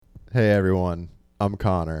Hey everyone, I'm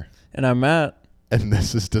Connor, And I'm Matt. and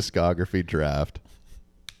this is Discography Draft.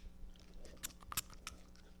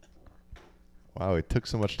 Wow, it took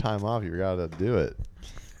so much time off. You got to do it.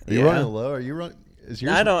 Are you running low? Are you running? Is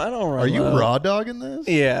yours? I don't run Are you low. raw dogging this?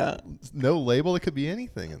 Yeah. No label. It could be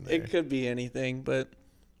anything in there. It could be anything, but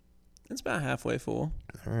it's about halfway full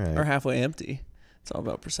All right. or halfway empty. It's all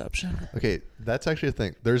about perception. Okay, that's actually a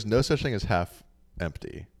thing. There's no such thing as half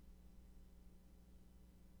empty.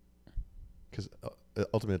 Because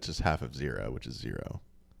ultimately it's just half of zero, which is zero.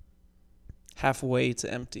 Halfway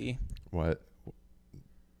to empty. What?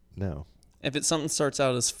 No. If it's something starts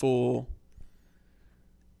out as full,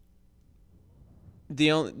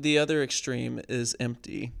 the other extreme is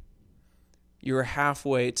empty. You're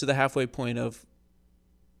halfway to the halfway point of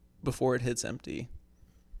before it hits empty.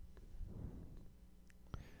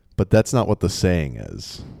 But that's not what the saying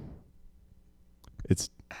is.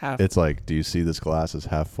 Half. It's like, do you see this glass as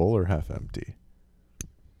half full or half empty?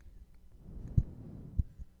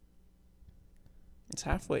 It's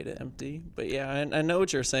halfway to empty. But yeah, I know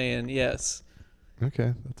what you're saying. Yes.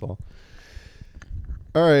 Okay, that's all.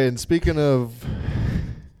 All right, and speaking of,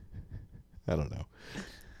 I don't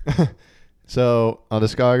know. So on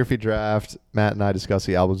Discography Draft, Matt and I discuss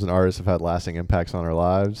the albums and artists have had lasting impacts on our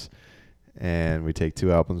lives, and we take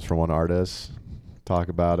two albums from one artist, talk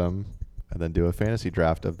about them, and then do a fantasy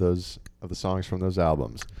draft of the songs from those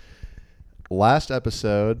albums. Last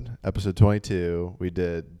episode 22, we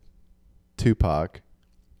did Tupac,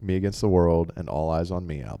 Me Against the World, and All Eyes on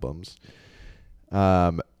Me albums.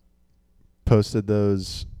 Posted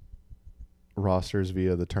those rosters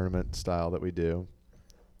via the tournament style that we do.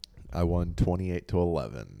 I won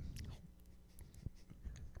 28-11.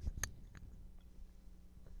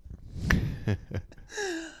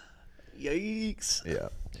 Yikes. Yeah,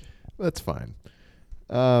 that's fine.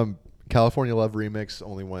 California Love Remix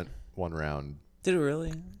only went one round. Did it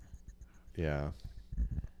really? Yeah.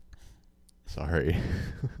 Sorry.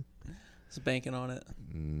 Just banking on it.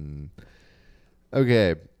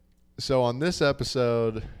 Okay. So on this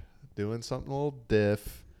episode, doing something a little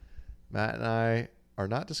diff, Matt and I are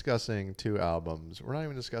not discussing two albums. We're not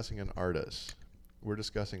even discussing an artist. We're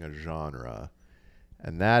discussing a genre,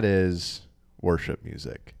 and that is worship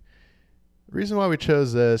music. The reason why we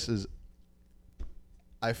chose this is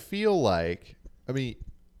I feel like,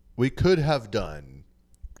 we could have done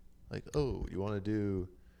like, oh, you want to do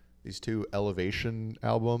these two Elevation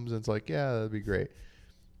albums? And it's like, yeah, that'd be great.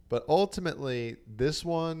 But ultimately, this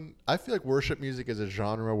one, I feel like worship music is a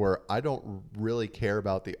genre where I don't really care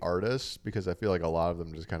about the artists because I feel like a lot of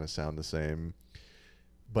them just kind of sound the same.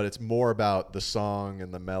 But it's more about the song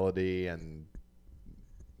and the melody, and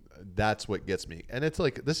that's what gets me. And it's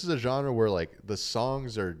like, this is a genre where like the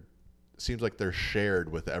songs seems like they're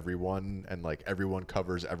shared with everyone, and like everyone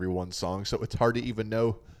covers everyone's song. So it's hard to even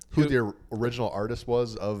know who the original artist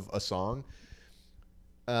was of a song.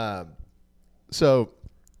 So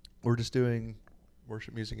we're just doing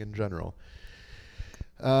worship music in general.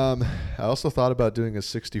 I also thought about doing a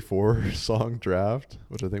 64 song draft,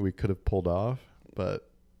 which I think we could have pulled off,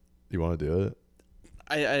 but you want to do it?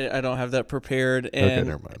 I don't have that prepared, and okay,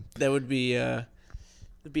 never mind. That would be a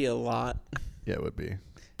lot. Yeah, it would be,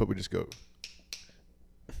 but we just go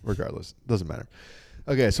regardless. Doesn't matter.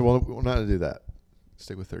 Okay, so we'll not do that.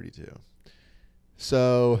 Stick with 32.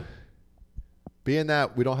 So, being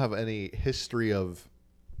that we don't have any history of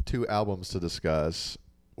two albums to discuss,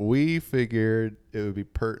 we figured it would be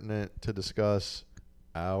pertinent to discuss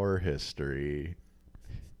our history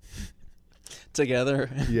together.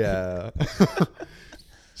 Yeah.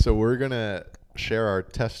 So we're going to share our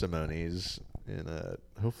testimonies in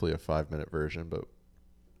hopefully a 5-minute version, but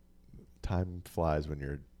time flies when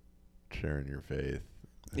you're sharing your faith.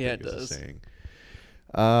 Yeah, it does.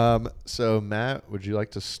 So Matt, would you like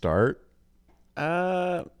to start?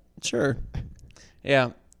 Sure. Yeah.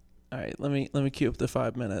 All right, let me cue up the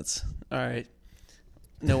 5 minutes. All right.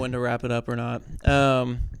 Know when to wrap it up or not.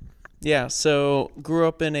 Yeah, so grew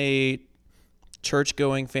up in a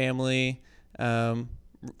church-going family,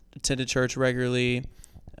 attended church regularly.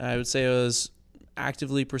 I would say I was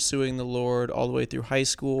actively pursuing the Lord all the way through high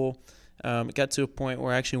school. It got to a point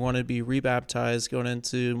where I actually wanted to be rebaptized going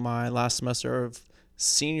into my last semester of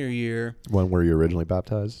senior year. When were you originally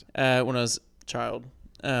baptized? When I was a child.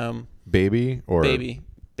 Baby or? Baby,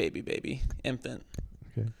 infant.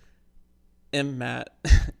 Okay. Matt.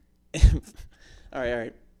 All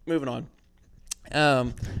right. Moving on.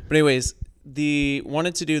 But anyways,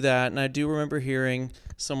 wanted to do that, and I do remember hearing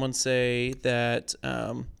someone say that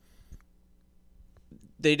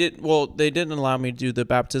they didn't allow me to do the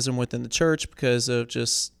baptism within the church because of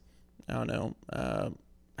just, I don't know,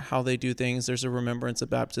 how they do things. There's a remembrance of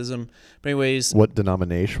baptism. But anyways, What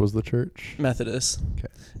denomination was the church? Methodist.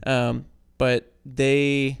 Okay. But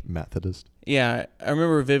they, Methodist. yeah, I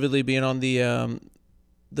remember vividly being on the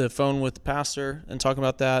phone with the pastor and talking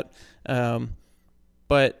about that.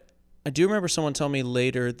 But I do remember someone telling me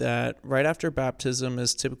later that right after baptism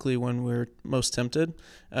is typically when we're most tempted.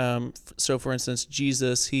 So, for instance,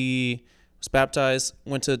 Jesus, he was baptized,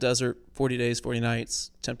 went to the desert 40 days, 40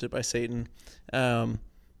 nights, tempted by Satan.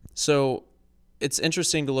 So it's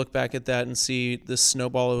interesting to look back at that and see the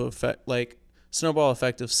snowball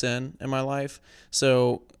effect of sin in my life.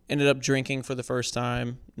 So ended up drinking for the first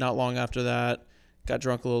time not long after that, got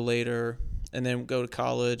drunk a little later, and then go to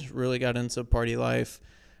college, really got into party life.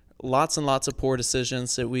 Lots and lots of poor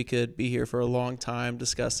decisions that we could be here for a long time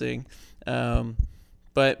discussing.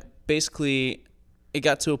 But basically, it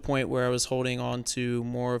got to a point where I was holding on to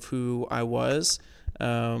more of who I was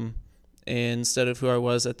instead of who I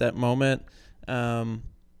was at that moment.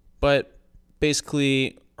 But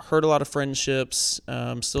basically, hurt a lot of friendships,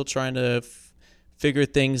 still trying to figure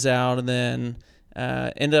things out, and then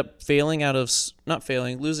end up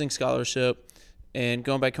losing scholarship and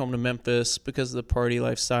going back home to Memphis because of the party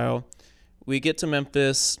lifestyle. We get to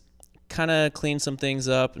Memphis, kind of clean some things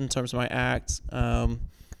up in terms of my act,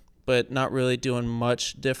 but not really doing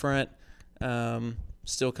much different.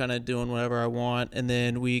 Still kind of doing whatever I want. And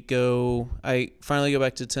then I finally go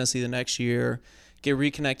back to Tennessee the next year, get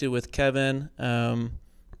reconnected with Kevin,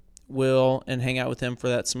 Will, and hang out with him for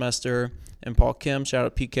that semester. And Paul Kim, shout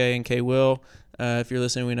out PK and K Will. If you're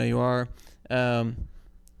listening, we know you are. And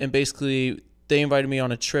basically, they invited me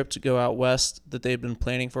on a trip to go out west that they've been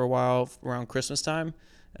planning for a while around Christmas time.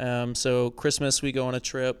 So Christmas, we go on a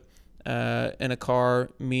trip in a car,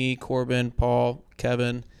 me, Corbin, Paul,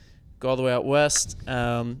 Kevin, go all the way out west.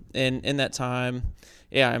 And in that time,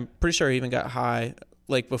 I'm pretty sure I even got high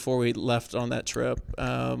like before we left on that trip,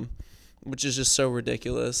 which is just so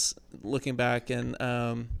ridiculous looking back. And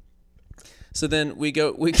so then we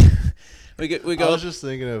go. I was just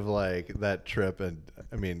thinking of like that trip, and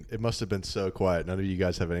I mean, it must have been so quiet. None of you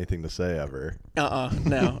guys have anything to say ever.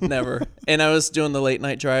 No, never. And I was doing the late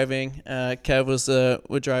night driving. Kev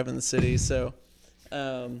would drive in the city, so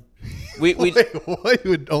we Wait, what? You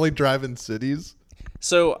would only drive in cities?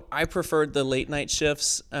 So I preferred the late night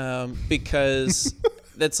shifts because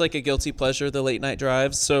that's like a guilty pleasure, the late night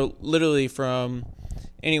drives. So literally from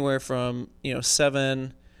anywhere from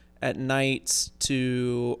 7 at night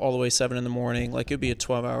to all the way 7 in the morning. Like it'd be a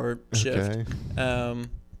 12-hour shift. Okay.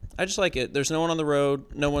 I just like it. There's no one on the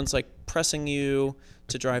road. No one's like pressing you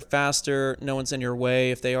to drive faster. No one's in your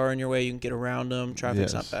way. If they are in your way, you can get around them.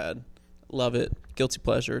 Traffic's not bad. Love it. Guilty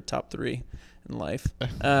pleasure. Top 3 in life.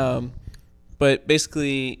 But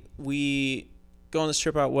basically, we go on this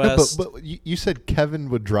trip out west. But you said Kevin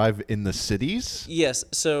would drive in the cities? Yes.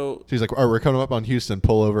 So he's like, "All right, we're coming up on Houston.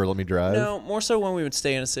 Pull over. Let me drive." No, more so when we would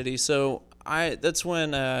stay in a city. So that's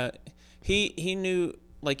when he knew,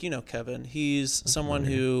 like, Kevin. He's someone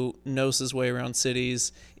who knows his way around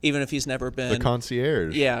cities, even if he's never been. The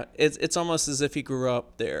concierge. Yeah, it's almost as if he grew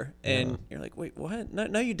up there, and you're like, wait, what?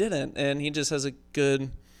 No, you didn't. And he just has a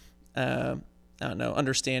good, I don't know,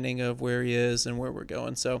 understanding of where he is and where we're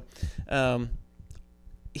going. So,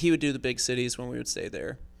 he would do the big cities when we would stay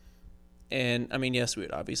there, and I mean, yes, we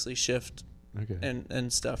would obviously shift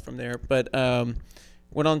and stuff from there, but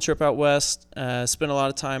went on a trip out west, spent a lot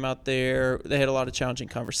of time out there. They had a lot of challenging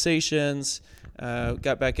conversations,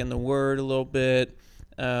 got back in the Word a little bit,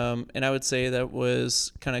 and I would say that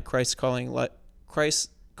was kind of Christ calling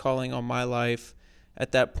on my life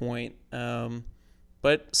at that point,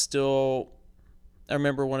 but still, I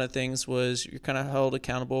remember one of the things was you're kind of held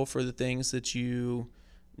accountable for the things that you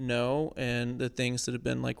know and the things that have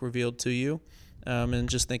been like revealed to you. And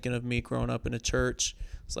just thinking of me growing up in a church,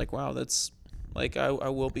 it's like, wow, that's like, I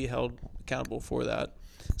will be held accountable for that.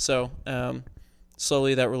 So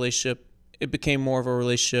slowly that relationship, it became more of a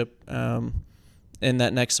relationship in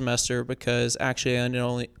that next semester, because actually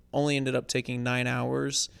I only ended up taking 9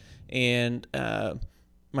 hours, and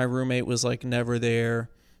my roommate was like never there.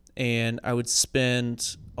 And I would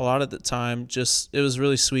spend a lot of the time it was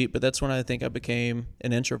really sweet, but that's when I think I became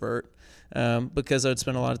an introvert, because I would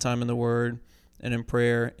spend a lot of time in the Word and in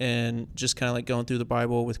prayer and just kind of like going through the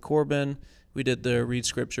Bible with Corbin. We did the read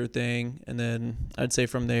scripture thing, and then I'd say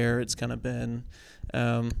from there it's kind of been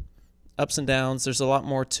ups and downs. There's a lot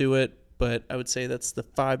more to it, but I would say that's the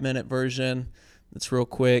 5-minute version. It's real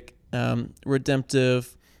quick,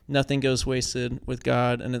 redemptive. Nothing goes wasted with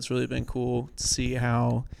God, and it's really been cool to see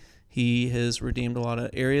how He has redeemed a lot of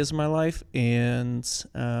areas of my life, and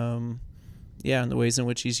and the ways in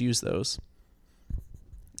which He's used those.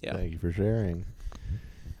 Yeah. Thank you for sharing.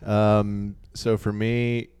 So for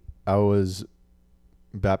me, I was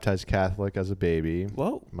baptized Catholic as a baby.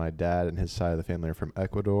 Whoa. My dad and his side of the family are from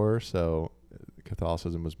Ecuador, so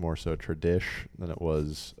Catholicism was more so a tradition than it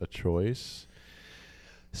was a choice.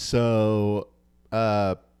 So,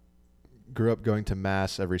 grew up going to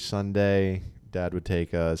mass every Sunday. Dad would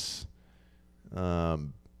take us.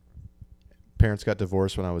 Parents got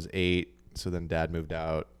divorced when I was 8, so then Dad moved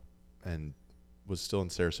out and was still in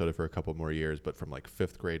Sarasota for a couple more years, but from like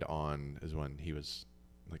 5th grade on is when he was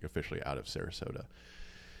like officially out of Sarasota.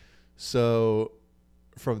 So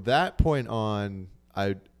from that point on,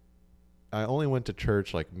 I only went to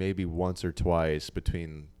church like maybe once or twice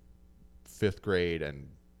between 5th grade and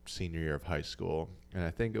senior year of high school. And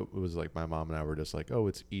I think it was like my mom and I were just like, oh,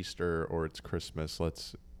 it's Easter or it's Christmas.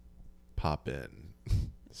 Let's pop in.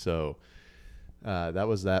 So that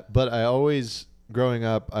was that. But growing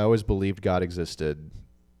up, I always believed God existed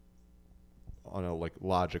on a like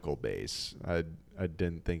logical base. I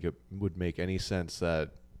didn't think it would make any sense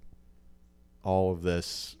that all of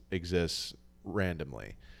this exists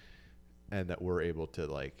randomly and that we're able to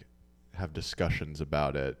like have discussions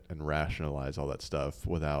about it and rationalize all that stuff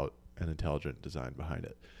without an intelligent design behind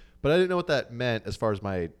it. But I didn't know what that meant as far as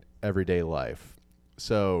my everyday life.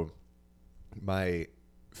 So my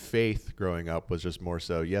faith growing up was just more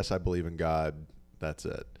so, yes, I believe in God. That's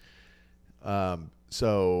it.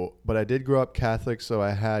 But I did grow up Catholic, so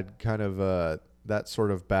I had kind of that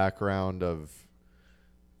sort of background of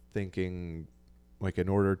thinking like in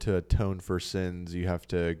order to atone for sins, you have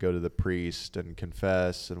to go to the priest and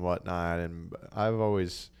confess and whatnot. And I've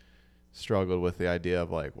always struggled with the idea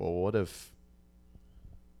of like, well, what if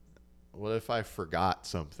I forgot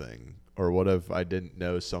something, or what if I didn't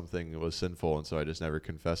know something was sinful and so I just never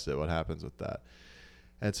confessed it? What happens with that?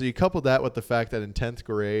 And so you couple that with the fact that in 10th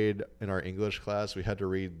grade in our English class, we had to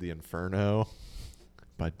read The Inferno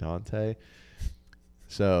by Dante.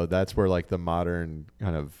 So that's where like the modern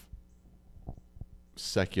kind of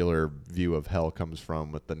secular view of hell comes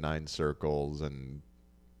from, with the 9 circles, and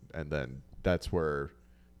then that's where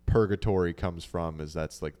purgatory comes from, is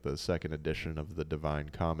that's like the second edition of the Divine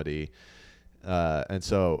Comedy. And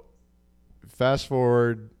so fast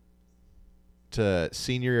forward to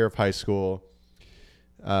senior year of high school,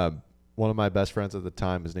 one of my best friends at the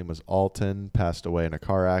time, his name was Alton, passed away in a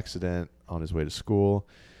car accident on his way to school.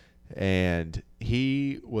 And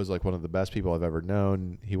he was like one of the best people I've ever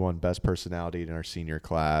known. He won best personality in our senior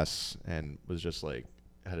class and was just like,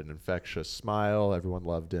 had an infectious smile. Everyone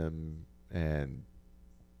loved him. And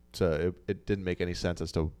so it didn't make any sense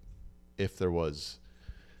as to if there was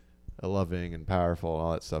a loving and powerful and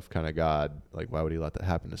all that stuff kind of God, like why would he let that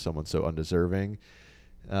happen to someone so undeserving?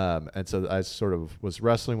 And so I sort of was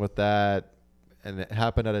wrestling with that. And it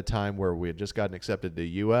happened at a time where we had just gotten accepted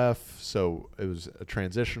to UF. So it was a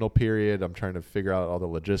transitional period. I'm trying to figure out all the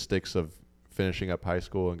logistics of finishing up high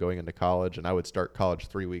school and going into college. And I would start college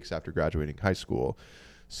 3 weeks after graduating high school.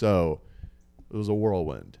 So it was a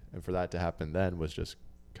whirlwind. And for that to happen then was just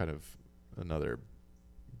kind of another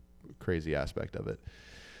crazy aspect of it.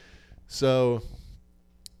 So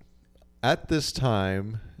at this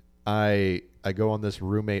time, I go on this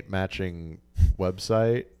roommate matching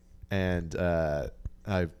website. And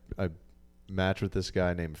I matched with this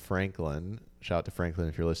guy named Franklin. Shout out to Franklin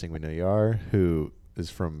if you're listening. We know you are. Who is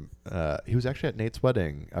from? He was actually at Nate's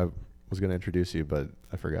wedding. I was going to introduce you, but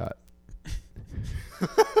I forgot.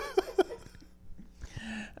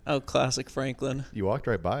 Oh, classic Franklin. You walked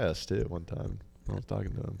right by us too one time. I was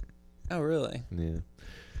talking to him. Oh, really? Yeah.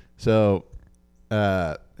 So,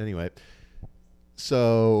 anyway,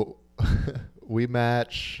 so we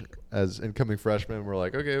match as incoming freshmen. We're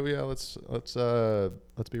like, okay, yeah, let's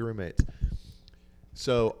be roommates.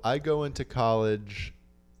 So I go into college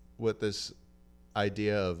with this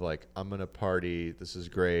idea of like, I'm gonna party. This is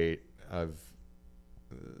great. I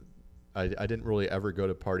didn't really ever go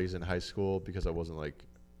to parties in high school because I wasn't like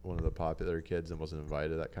one of the popular kids and wasn't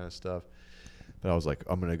invited, that kind of stuff. But I was like,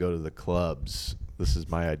 I'm gonna go to the clubs. This is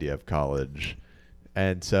my idea of college.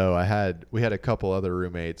 And so we had a couple other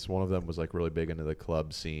roommates. One of them was like really big into the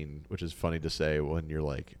club scene, which is funny to say when you're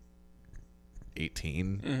like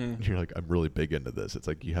 18. Mm-hmm. And you're like, I'm really big into this. It's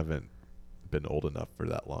like you haven't been old enough for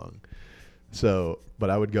that long. So, but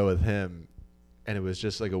I would go with him, and it was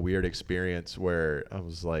just like a weird experience where I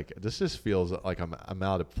was like, this just feels like I'm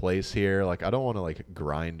out of place here. Like I don't want to like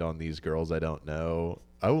grind on these girls I don't know.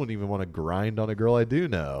 I wouldn't even want to grind on a girl I do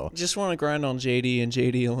know. Just want to grind on JD and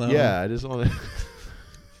JD alone. Yeah, I just want to.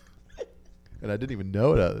 And I didn't even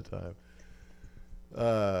know it at the time.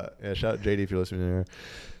 Yeah, shout out JD if you're listening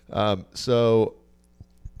there. So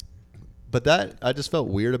But that I just felt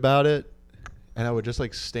weird about it, and I would just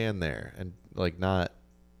like stand there and like not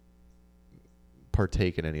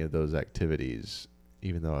partake in any of those activities,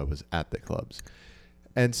 even though I was at the clubs.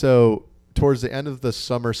 And so towards the end of the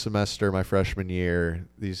summer semester, my freshman year,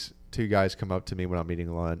 these two guys come up to me when I'm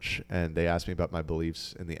eating lunch, and they ask me about my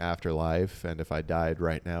beliefs in the afterlife and if I died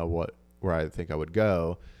right now, where I think I would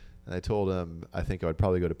go. And I told them I think I would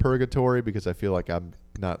probably go to purgatory because I feel like I'm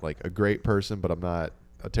not like a great person, but I'm not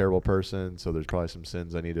a terrible person. So there's probably some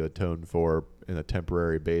sins I need to atone for in a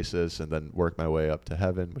temporary basis and then work my way up to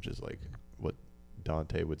heaven, which is like what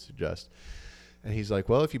Dante would suggest. And he's like,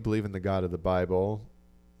 well, if you believe in the God of the Bible,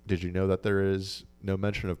 did you know that there is no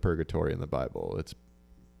mention of purgatory in the Bible? It's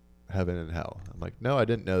heaven and hell. I'm like, no, I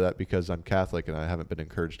didn't know that because I'm Catholic and I haven't been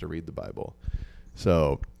encouraged to read the Bible.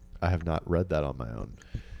 So I have not read that on my own.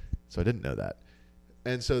 So I didn't know that.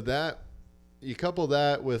 And so that, you couple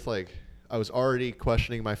that with like, I was already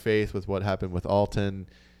questioning my faith with what happened with Alton.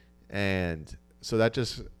 And so I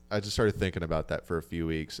just started thinking about that for a few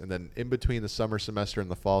weeks. And then in between the summer semester and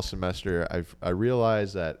the fall semester, I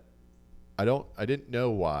realized that I didn't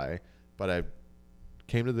know why, but I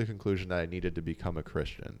came to the conclusion that I needed to become a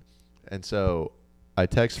Christian. And so I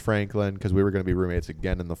text Franklin because we were going to be roommates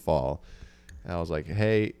again in the fall. And I was like,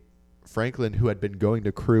 hey, Franklin, who had been going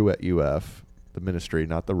to crew at UF, the ministry,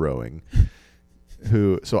 not the rowing,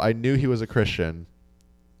 so I knew he was a Christian.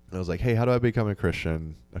 And I was like, hey, how do I become a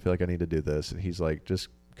Christian? I feel like I need to do this. And he's like, just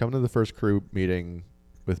come to the first crew meeting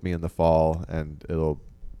with me in the fall and it'll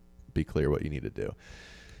be clear what you need to do.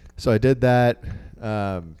 So I did that.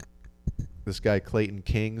 This guy, Clayton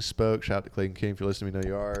King, spoke. Shout out to Clayton King. If you're listening, we know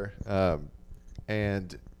you are.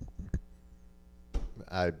 And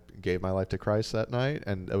I gave my life to Christ that night.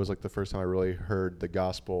 And it was like the first time I really heard the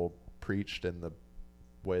gospel preached in the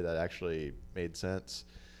way that actually made sense.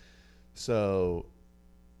 So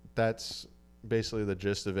that's basically the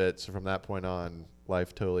gist of it. So from that point on,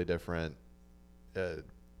 life totally different. I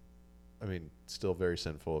mean, still very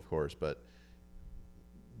sinful, of course, but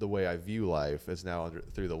the way I view life is now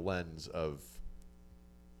through the lens of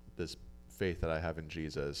this faith that I have in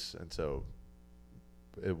Jesus. And so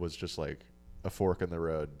it was just like a fork in the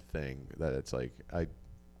road thing that it's like, I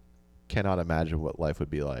cannot imagine what life would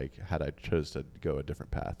be like had I chose to go a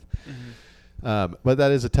different path. Mm-hmm. But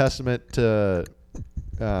that is a testament to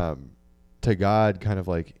God kind of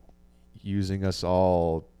like using us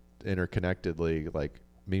all interconnectedly, like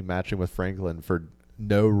me matching with Franklin for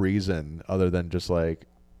no reason other than just like,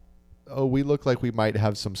 oh, we look like we might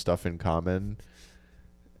have some stuff in common.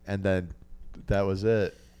 And then that was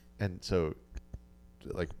it. And so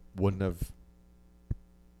like I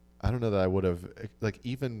don't know that I would have like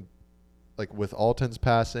even like with Alton's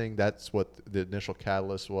passing, that's what the initial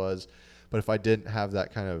catalyst was. But if I didn't have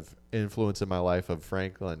that kind of influence in my life of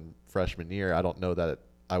Franklin freshman year, I don't know that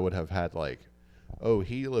I would have had like, oh,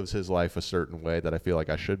 he lives his life a certain way that I feel like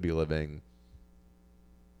I should be living.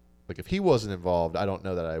 Like if he wasn't involved, I don't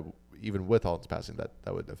know that even with Alton's passing, that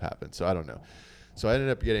would have happened. So I don't know. So I ended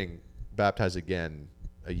up getting baptized again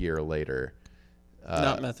a year later.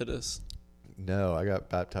 Not Methodist. No, I got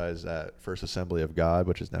baptized at First Assembly of God,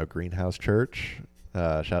 which is now Greenhouse Church.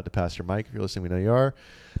 Shout out to Pastor Mike. If you're listening, we know you are.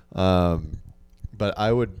 But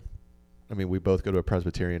we both go to a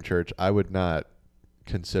Presbyterian church. I would not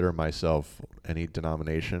consider myself any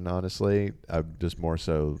denomination, honestly. I'm just more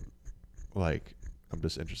so like, I'm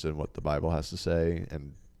just interested in what the Bible has to say,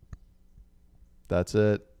 and that's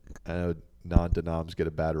it. I know non-denoms get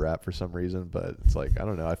a bad rap for some reason, but it's like, I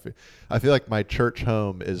don't know. I feel like my church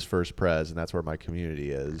home is First Pres, and that's where my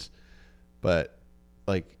community is. But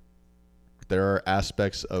like, there are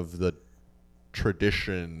aspects of the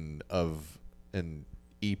tradition of an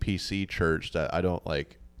EPC church that I don't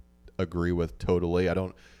like agree with totally. I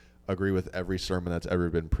don't agree with every sermon that's ever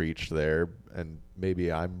been preached there, and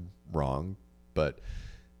maybe I'm wrong, but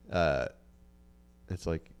it's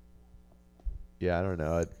like, yeah, I don't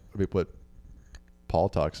know. What Paul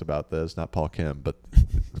talks about this, not Paul Kim, but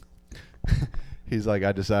he's like,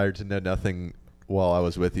 I desired to know nothing while I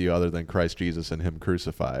was with you other than Christ Jesus and him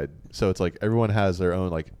crucified. So it's like everyone has their own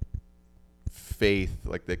like faith,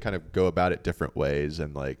 like they kind of go about it different ways,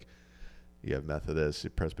 and like you have Methodists,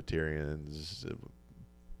 Presbyterians,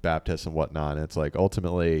 Baptists, and whatnot. And it's like,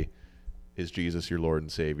 ultimately, is Jesus your Lord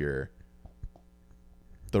and Savior?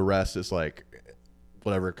 The rest is like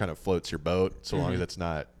whatever kind of floats your boat, so long as it's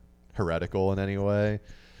not heretical in any way.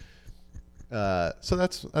 So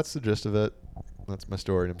that's the gist of it. That's my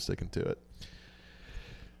story, and I'm sticking to it.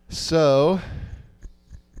 So,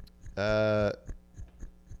 let's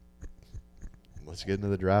get into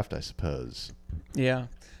the draft, I suppose. Yeah.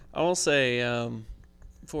 I will say,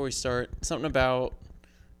 before we start, something about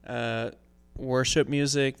worship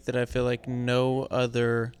music that I feel like no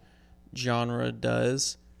other genre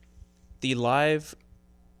does. The live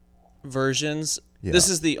versions. Yeah. This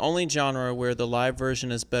is the only genre where the live version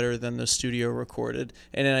is better than the studio recorded,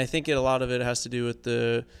 and then I think a lot of it has to do with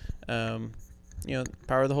the,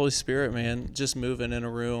 power of the Holy Spirit, man, just moving in a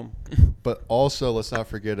room. But also, let's not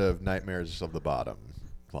forget of Nightmares of the Bottom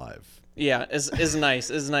live. Yeah, is nice.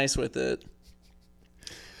 Is nice with it.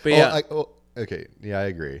 But yeah, okay. Yeah, I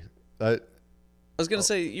agree. I was gonna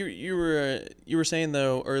say you were saying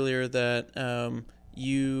though earlier that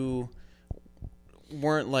you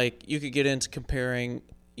weren't like you could get into comparing.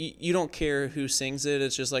 You don't care who sings it.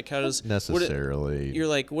 It's just like how does necessarily. You're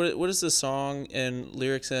like what is the song and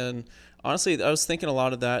lyrics, and honestly, I was thinking a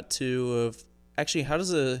lot of that too. Of actually,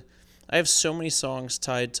 I have so many songs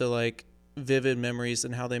tied to like vivid memories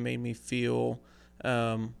and how they made me feel,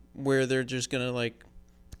 where they're just gonna like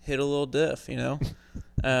hit a little diff, Yeah.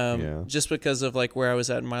 just because of like where I was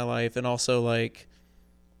at in my life, and also like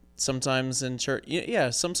sometimes in church,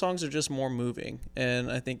 some songs are just more moving,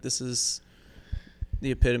 and I think this is the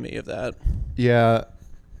epitome of that. Yeah,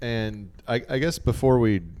 and I guess before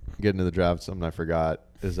we get into the draft, something I forgot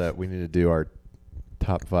is that we need to do our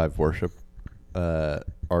top 5 worship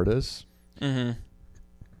artists. Mm-hmm.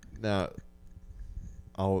 Now,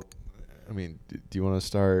 do you want to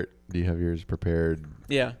start? Do you have yours prepared?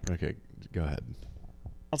 Yeah. Okay, go ahead.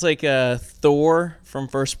 I'll take Thor from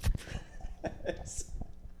First.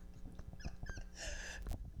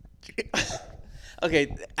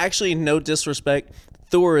 Okay, actually, no disrespect.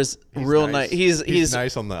 Thor is real nice. He's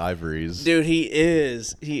nice on the ivories. Dude, he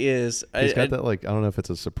is. He's got that, like, I don't know if it's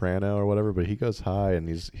a soprano or whatever, but he goes high and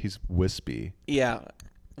he's wispy. Yeah,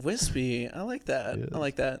 wispy. I like that. I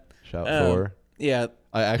like that. Shout Thor. Yeah.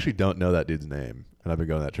 I actually don't know that dude's name, and I've been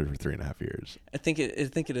going to that church for 3.5 years. I think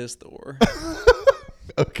it is Thor.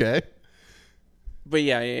 Okay. But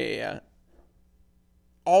yeah.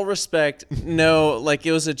 All respect. No, like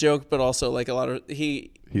it was a joke, but also like a lot of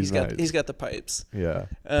he's got the pipes. Yeah.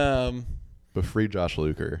 But free Josh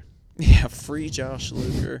Luker. Yeah, free Josh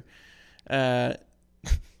Luker. Gosh.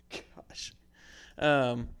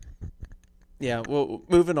 Yeah. Well,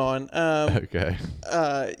 moving on. Okay.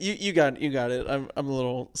 You got it. I'm a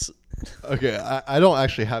little. Okay. I don't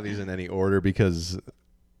actually have these in any order because,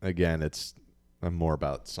 again, I'm more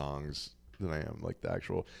about songs than I am like the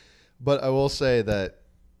actual. But I will say that,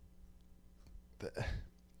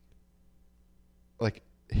 like,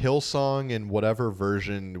 Hillsong in whatever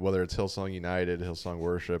version, whether it's Hillsong United, Hillsong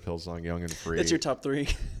Worship, Hillsong Young and Free. That's your top 3.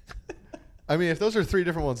 I mean, if those are 3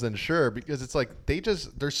 different ones, then sure, because it's like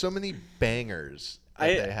there's so many bangers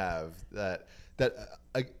that they have that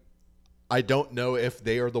I don't know if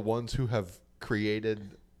they are the ones who have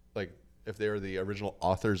created, like, if they are the original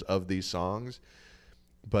authors of these songs,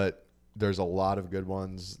 but there's a lot of good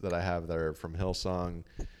ones that I have that are from Hillsong.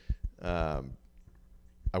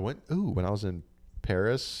 When I was in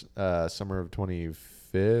Paris, summer of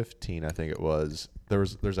 2015, I think it was,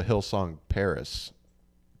 there's a Hillsong Paris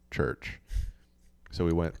church. So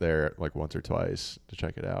we went there like once or twice to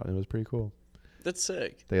check it out, and it was pretty cool. That's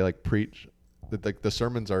sick. They like preach, like the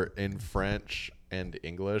sermons are in French and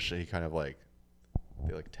English, and he kind of like,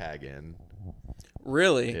 they like tag in.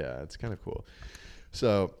 Really? Yeah, it's kind of cool.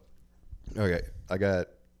 So, okay, I got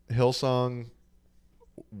Hillsong,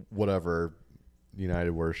 whatever,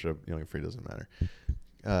 United Worship, Young and Free, doesn't matter.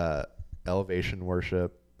 Elevation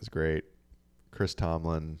Worship is great. Chris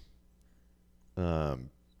Tomlin,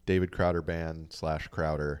 David Crowder Band /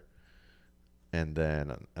 Crowder, and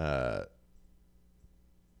then I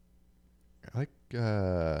like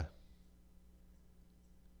who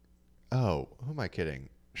am I kidding?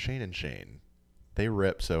 Shane and Shane. They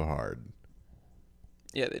rip so hard.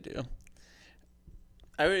 Yeah, they do.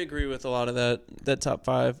 I would agree with a lot of that top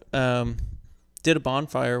 5. Did a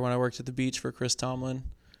bonfire when I worked at the beach for Chris Tomlin.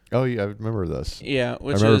 Oh, yeah, I remember this. Yeah, I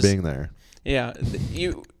remember being there. Yeah,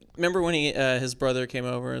 you remember when his brother came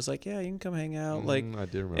over and was like, "Yeah, you can come hang out." Like, I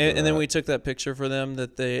do remember. And then we took that picture for them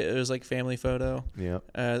it was like family photo. Yeah.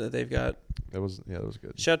 That they've got. That was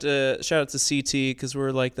good. Shout out to CT because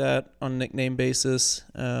we're like that on a nickname basis.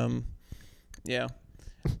 Yeah.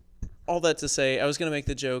 All that to say, I was gonna make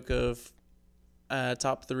the joke of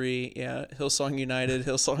top 3. Yeah, Hillsong United,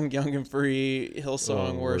 Hillsong Young and Free,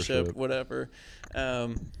 Hillsong Worship, whatever.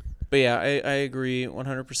 But yeah, I agree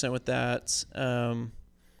 100% with that.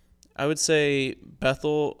 I would say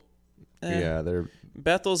Bethel. Yeah,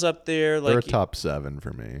 Bethel's up there. Like, they're a top 7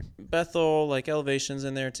 for me. Bethel, like Elevation's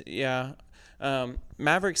in there. Yeah.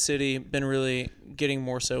 Maverick City, been really getting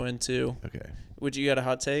more so into. Okay. Would you got a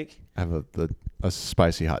hot take? I have a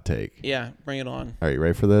spicy hot take. Yeah, bring it on. All right, you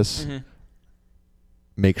ready for this? Mhm.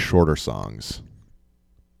 Make shorter songs.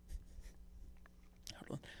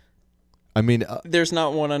 I mean, There's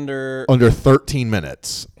not one under 13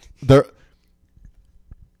 minutes. There,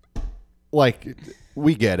 like,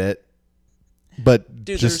 we get it, but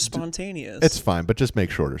Dude, just they're spontaneous. it's fine. But just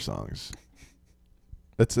make shorter songs.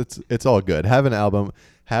 It's all good. Have an album.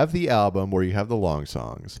 Have the album where you have the long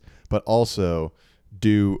songs, but also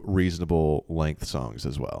do reasonable length songs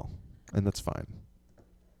as well, and that's fine.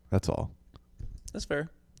 That's all. That's fair.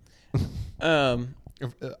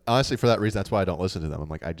 Honestly, for that reason, that's why I don't listen to them. I'm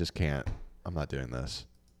like, I just can't. I'm not doing this.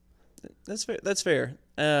 That's fair. That's fair.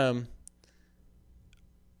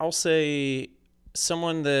 I'll say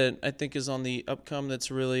someone that I think is on the upcome that's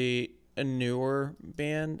really a newer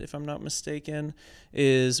band, if I'm not mistaken,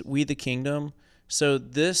 is We the Kingdom. So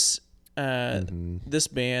this this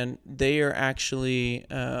band, they are actually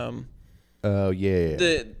Oh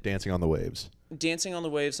yeah, Dancing on the Waves. Dancing on the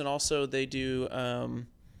Waves, and also they do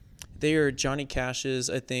they are Johnny Cash's,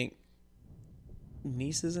 I think,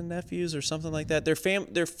 nieces and nephews or something like that.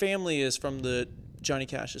 Their family is from the Johnny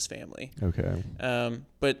Cash's family. Okay.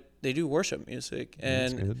 But they do worship music,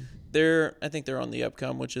 That's and good. I think they're on the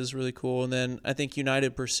upcome, which is really cool. And then I think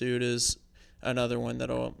United Pursuit is another one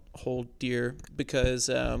that'll hold dear because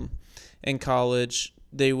in college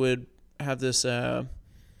they would have this thing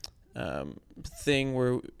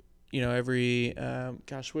where every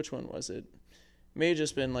which one was it? May have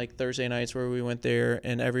just been like Thursday nights where we went there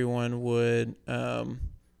and everyone would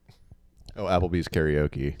Applebee's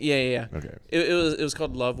karaoke. Yeah. Okay. It was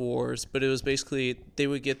called Love Wars, but it was basically they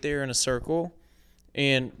would get there in a circle,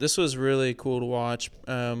 and this was really cool to watch.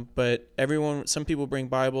 But some people bring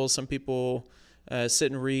Bibles, some people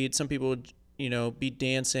sit and read, some people would be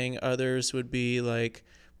dancing, others would be like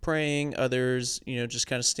praying, others just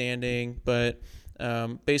kind of standing. But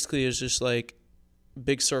basically, it was just like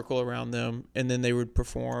big circle around them, and then they would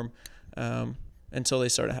perform until they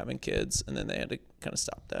started having kids, and then they had to kind of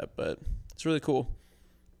stop that. But it's really cool.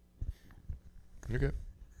 Okay.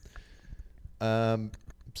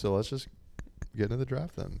 So let's just get into the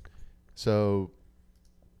draft then. So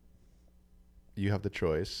you have the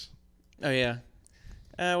choice. Oh yeah.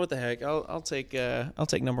 What the heck? I'll take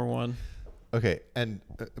number one. Okay, and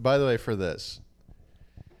by the way, for this,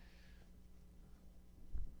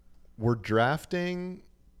 we're drafting.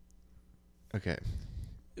 Okay.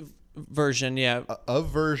 Version, yeah. A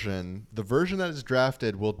version. The version that is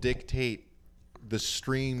drafted will dictate the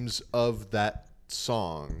streams of that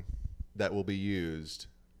song that will be used,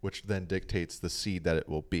 which then dictates the seed that it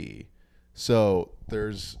will be. So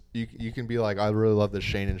there's you can be like, I really love the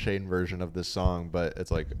Shane and Shane version of this song, but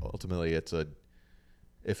it's like ultimately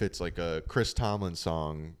if it's like a Chris Tomlin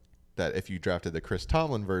song, that if you drafted the Chris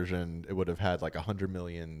Tomlin version, it would have had like 100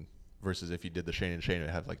 million, versus if you did the Shane and Shane, it would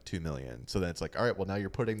have like 2 million. So then it's like, all right, well now you're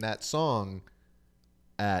putting that song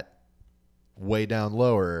at way down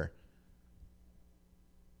lower.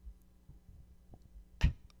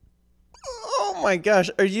 Oh my gosh,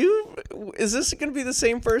 is this going to be the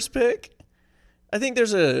same first pick? I think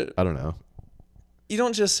I don't know. You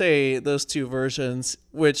don't just say those two versions,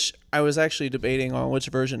 which I was actually debating on which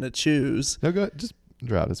version to choose. No, go ahead. Just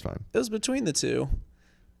draft. It's fine. It was between the two.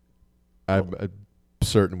 I'm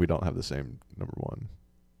certain we don't have the same number one.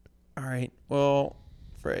 All right. Well,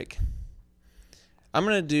 frick. I'm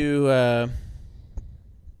going to do, I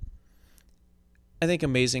think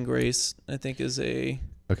Amazing Grace, I think is a...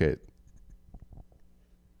 Okay.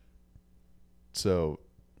 So,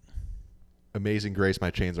 Amazing Grace, My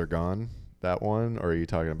Chains Are Gone, that one? Or are you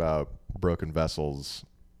talking about Broken Vessels,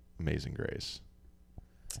 Amazing Grace?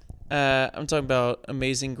 I'm talking about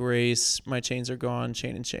Amazing Grace, My Chains Are Gone,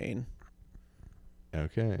 Chain and Chain.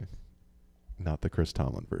 Okay. Not the Chris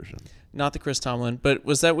Tomlin version. Not the Chris Tomlin, but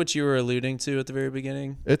was that what you were alluding to at the very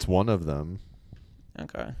beginning? It's one of them.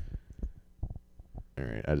 Okay. All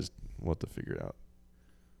right. We'll have to figure it out.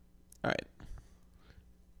 All right.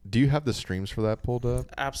 Do you have the streams for that pulled up?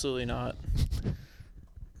 Absolutely not.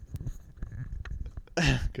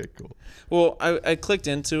 Okay, cool. Well, I clicked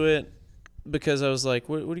into it because I was like,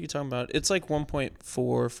 what are you talking about? It's like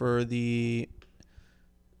 1.4 for the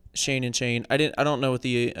Shane and Shane. I don't know what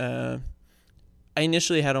the I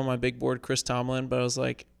initially had on my big board Chris Tomlin, but I was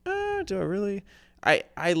like, do I really?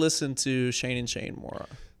 I listen to Shane and Shane more.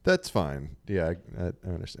 That's fine. Yeah, I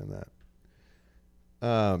understand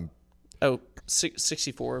that.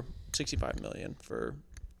 65 million for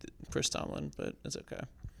Chris Tomlin, but it's okay.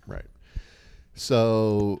 Right.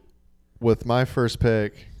 So with my first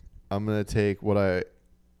pick, I'm going to take what I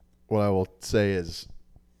will say is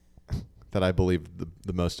that I believe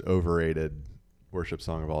the most overrated worship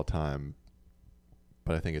song of all time,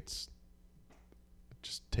 but I think it's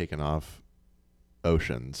just taken off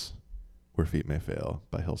Oceans, Where Feet May Fail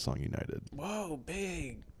by Hillsong United. Whoa,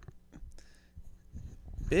 big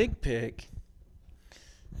pick.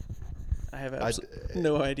 I have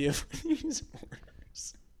no idea what these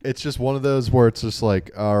words. It's just one of those where it's just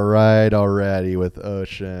like, all right, already with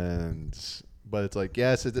Oceans. But it's like,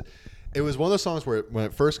 yes, it was one of those songs where when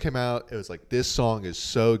it first came out, it was like, this song is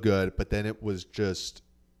so good, but then it was just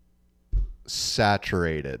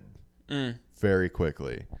saturated very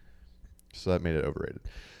quickly. So that made it overrated.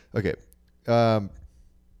 Okay.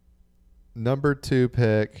 Number 2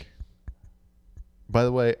 pick. By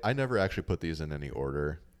the way, I never actually put these in any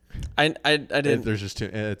order. I didn't. There's just too.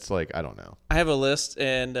 It's like, I don't know. I have a list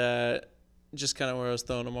and just kind of where I was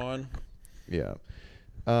throwing them on. Yeah.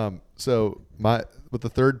 So with the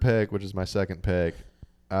third pick, which is my second pick,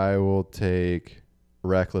 I will take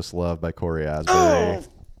 "Reckless Love" by Corey Asbury. Oh,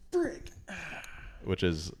 frick! Which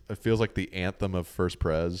it feels like the anthem of First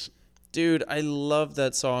Pres. Dude, I love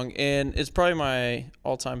that song, and it's probably my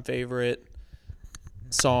all-time favorite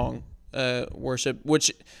song, worship,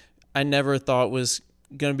 which I never thought was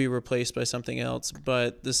going to be replaced by something else,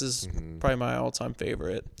 but this is probably my all-time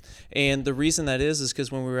favorite. And the reason that is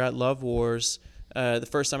because when we were at Love Wars, the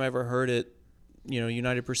first time I ever heard it,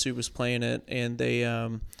 United Pursuit was playing it, and they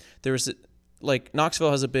there was like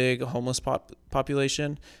Knoxville has a big homeless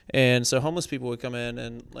population, and so homeless people would come in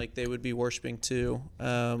and like they would be worshiping too.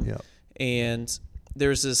 And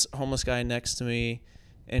there's this homeless guy next to me,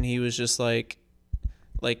 and he was just like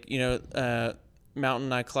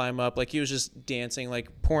mountain I climb up, like he was just dancing,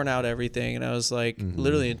 like pouring out everything, and I was like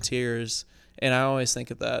literally in tears. And I always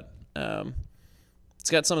think of that.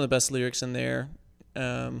 It's got some of the best lyrics in there.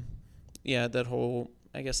 That whole,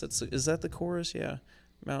 I guess is that the chorus? Yeah,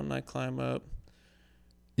 mountain I climb up.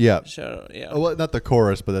 Yeah. Shout out, yeah. Well, not the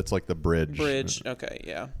chorus, but that's like the bridge. Okay,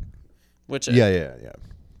 yeah. Which yeah.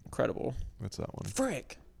 Incredible. That's that one.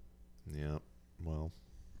 Frick. Yeah. Well.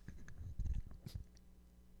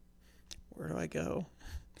 Where do I go?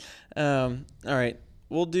 All right.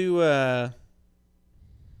 We'll do the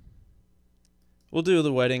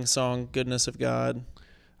wedding song, Goodness of God.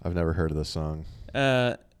 I've never heard of this song.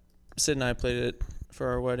 Sid and I played it for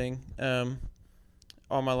our wedding.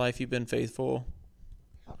 All My Life You've Been Faithful.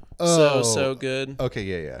 Oh. So good.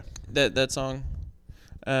 Okay, yeah. That song.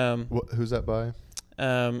 Who's that by?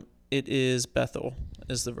 It is Bethel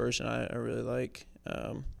is the version I really like.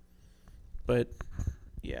 But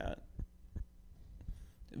yeah.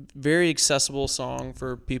 Very accessible song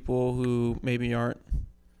for people who maybe aren't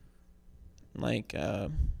like I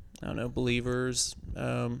don't know, believers.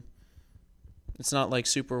 It's not like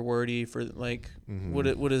super wordy for like what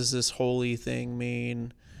does this holy thing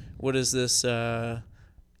mean? What is this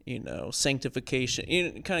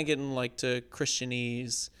sanctification? Kind of getting like to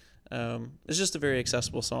Christianese. It's just a very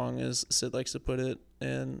accessible song, as Sid likes to put it,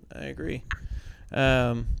 and I agree.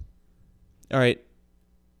 All right.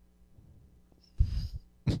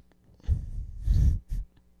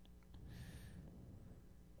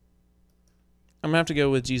 I'm going to have to go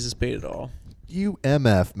with Jesus Paid It All. You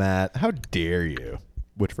MF, Matt. How dare you?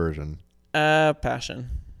 Which version? Passion.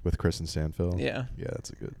 With Kristen Stanfield? Yeah. Yeah,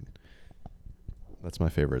 that's my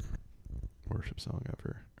favorite worship song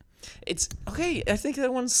ever. It's okay. I think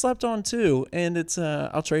that one slept on too, and it's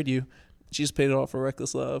I'll trade you. Jesus Paid It All for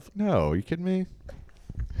Reckless Love. No, are you kidding me?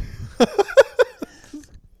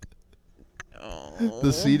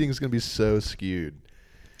 The seating's gonna be so skewed.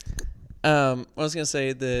 I was gonna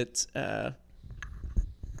say that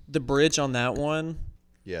the bridge on that one,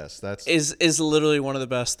 yes, that's is literally one of the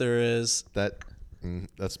best there is.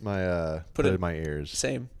 That's my put it in my ears.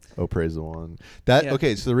 Same. Oh, praise the one.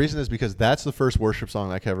 Okay, so the reason is because that's the first worship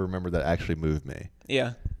song I can ever remember that actually moved me.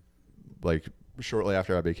 Yeah. Like shortly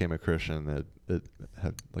after I became a Christian, it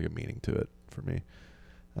had like a meaning to it for me.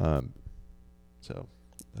 So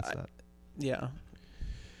that's that. Yeah.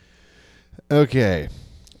 Okay.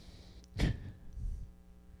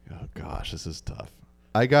 Oh gosh, this is tough.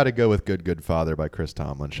 I got to go with Good Father by Chris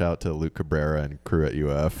Tomlin. Shout out to Luke Cabrera and crew at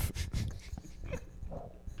UF.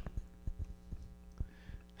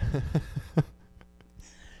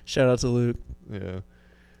 Shout out to Luke. Yeah.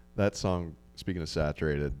 That song, speaking of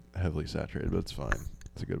saturated, heavily saturated, but it's fine.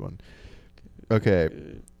 It's a good one. Okay.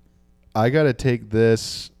 I got to take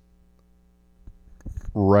this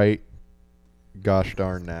right gosh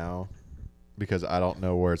darn now because I don't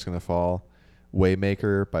know where it's going to fall.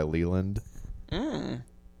 Waymaker by Leland.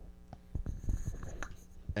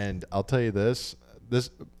 And I'll tell you this,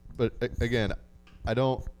 but again, I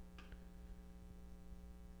don't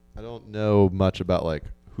know much about like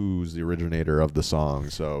who's the originator of the song.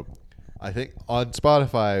 So I think on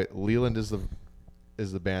Spotify, Leland is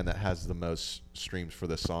the band that has the most streams for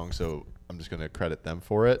this song. So I'm just going to credit them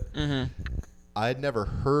for it. Mm-hmm. I had never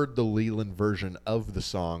heard the Leland version of the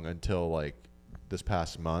song until like this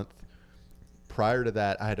past month. Prior to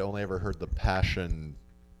that, I had only ever heard the Passion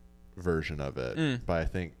version of it. But I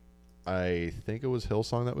think it was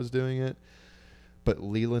Hillsong that was doing it. But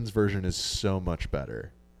Leland's version is so much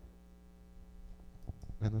better.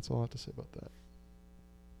 And that's all I have to say about that.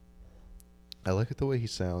 I like it the way he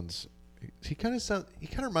sounds. He kind of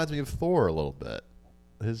reminds me of Thor a little bit.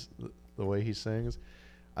 The way he sings.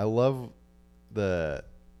 I love the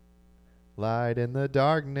light in the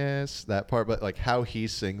darkness, that part, but like how he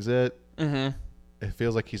sings it, it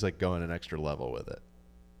feels like he's like going an extra level with it.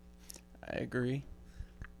 I agree.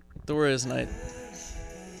 Thor is nice.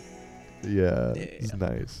 Yeah, it's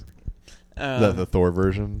nice. The Thor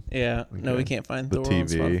version? Yeah. Okay. No, we can't find Thor on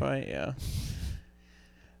Spotify. Yeah.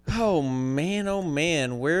 Oh,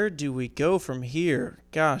 man. Where do we go from here?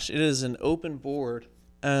 Gosh, it is an open board.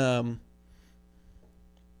 Oh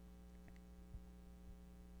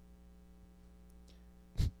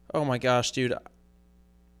my gosh, dude.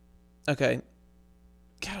 Okay.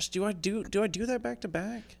 Gosh, do I do that back to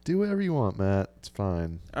back? Do whatever you want, Matt. It's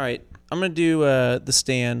fine. All right. I'm going to do The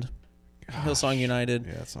Stand. Hillsong United.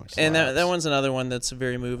 Yeah, that song slaps. And that one's another one that's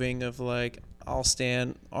very moving of like, I'll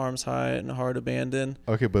stand arms high and heart abandoned.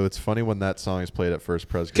 Okay, but it's funny when that song is played at First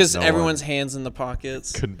Pres because everyone's hands in the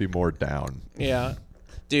pockets. Couldn't be more down. Yeah.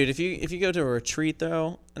 Dude, if you go to a retreat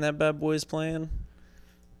though and that bad boy's playing,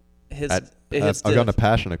 it hits I've gone to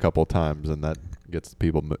Passion a couple times and that gets the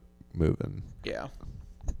people moving. Yeah.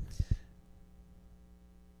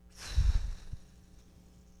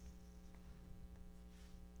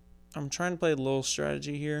 I'm trying to play a little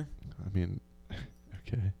strategy here. I mean,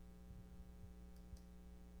 okay.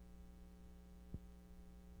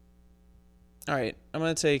 All right, I'm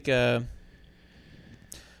going to take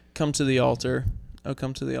Come to the Altar. Oh,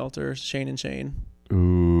 Come to the Altar, Shane and Shane.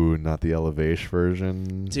 Ooh, not the Elevation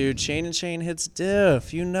version. Dude, Shane and Shane hits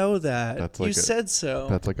diff. You know that. That's like you said so.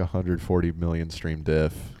 That's like 140 million stream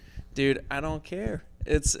diff. Dude, I don't care.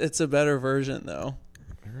 It's a better version, though.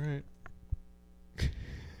 All right.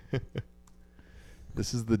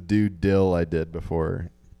 This is the dude dill I did before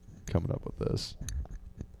coming up with this.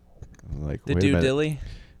 I'm like, The wait a dude minute. dilly?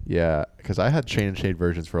 Yeah, because I had Shane and Shade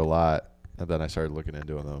versions for a lot, and then I started looking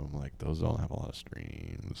into them. I'm like, those don't have a lot of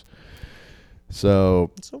streams.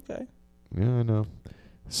 So It's okay. yeah, I know.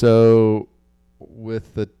 So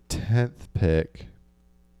with the 10th pick,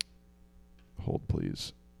 hold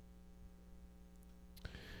please.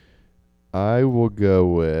 I will go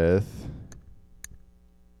with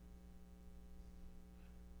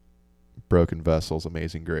Broken Vessels,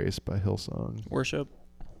 Amazing Grace by Hillsong. Worship.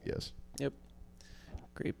 Yes. Yep.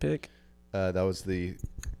 Great pick. That was the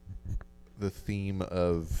theme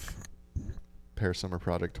of Paris Summer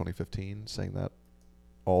Project 2015, sang that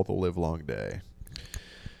all the live long day.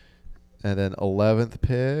 And then 11th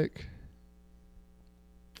pick.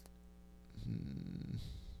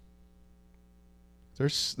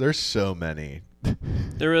 There's so many.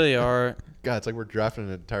 There really are. God, it's like we're drafting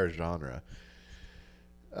an entire genre.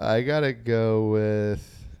 I gotta go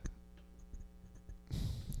with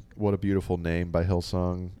What a Beautiful Name by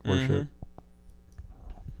Hillsong Worship.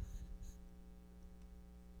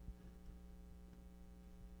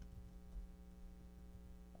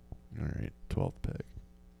 All right, 12th pick.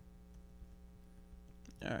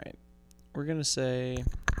 All right. We're going to say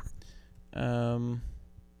I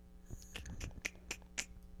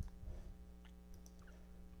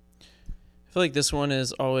feel like this one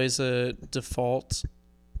is always a default.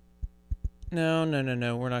 No.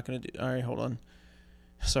 We're not going to do. All right, hold on.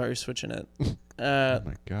 Sorry, switching it. Oh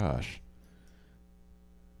my gosh.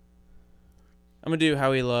 I'm going to do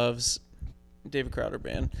How He Loves, David Crowder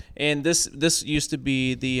Band. And this used to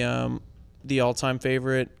be the all-time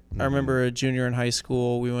favorite. I remember a junior in high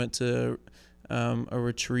school, we went to a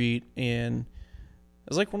retreat, and it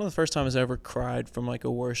was like one of the first times I ever cried from like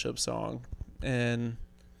a worship song. And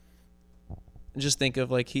just think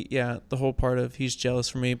of like the whole part of He's Jealous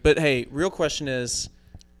for Me. But hey, real question is,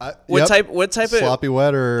 what type of sloppy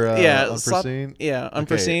wet or unforeseen?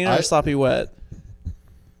 Unforeseen or sloppy wet?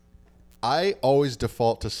 I always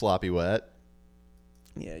default to sloppy wet.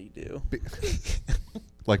 Yeah, you do.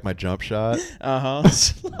 Like my jump shot.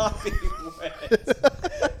 Sloppy wet.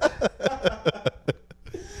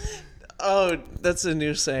 Oh, that's a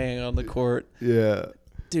new saying on the court. Yeah.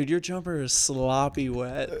 Dude, your jumper is sloppy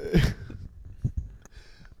wet.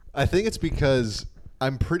 I think it's because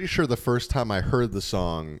I'm pretty sure the first time I heard the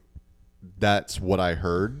song, that's what I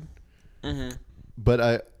heard. Mm-hmm.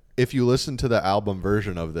 But if you listen to the album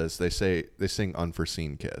version of this, they sing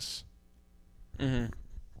Unforeseen Kiss. Mm-hmm.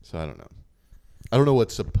 So I don't know. I don't know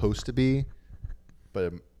what's supposed to be,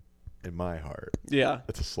 but in my heart, Yeah.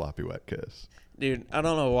 it's a sloppy wet kiss. Dude, I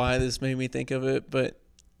don't know why this made me think of it, but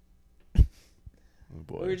Oh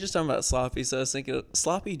boy. we were just talking about sloppy, so I was thinking of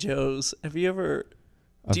Sloppy Joe's. Have you ever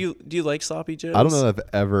do you like Sloppy Joe's? I don't know if I've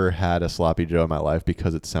ever had a sloppy Joe in my life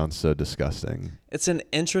because it sounds so disgusting. It's an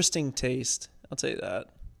interesting taste. I'll tell you that.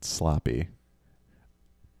 It's sloppy.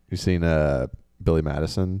 You seen Billy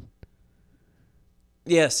Madison?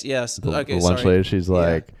 Yes. Okay, The lunch sorry. lady, she's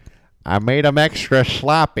like, I made them extra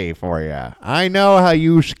sloppy for you. I know how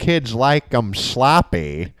you kids like them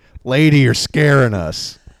sloppy. Lady, you're scaring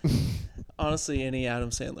us. Honestly, any Adam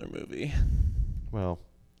Sandler movie. Well,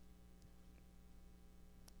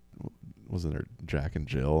 wasn't there Jack and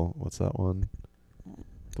Jill? What's that one?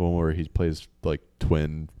 The one where he plays like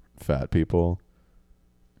twin fat people.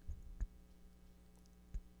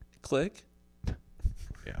 Click.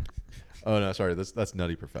 Yeah. Oh no, sorry. That's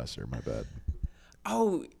Nutty Professor. My bad.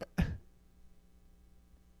 Oh.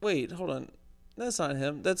 Wait, hold on. That's not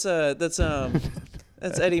him. That's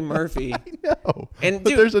Eddie Murphy. I know. And but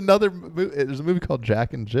dude, there's a movie called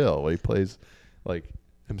Jack and Jill where he plays like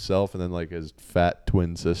himself and then like his fat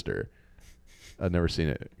twin sister. I've never seen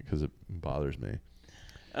it because it bothers me.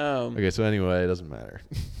 Okay, so anyway, it doesn't matter.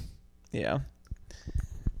 Yeah.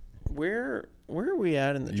 Where are we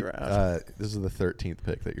at in the draft? This is the 13th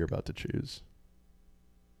pick that you're about to choose.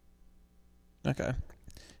 Okay.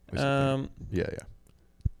 Yeah.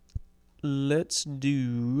 Let's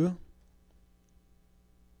do.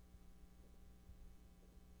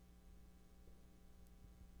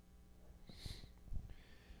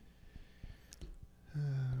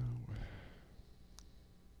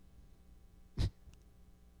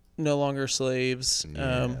 No Longer Slaves.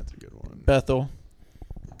 Yeah, that's a good one. Bethel.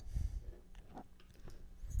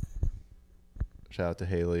 Shout out to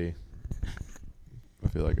Haley. I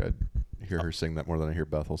feel like I'd hear her sing that more than I hear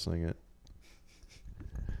Bethel sing it.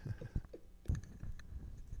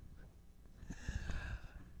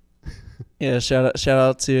 Yeah, shout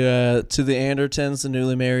out to the Andertons, the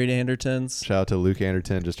newly married Andertons. Shout out to Luke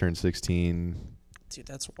Anderton, just turned 16. Dude,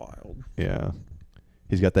 that's wild. Yeah.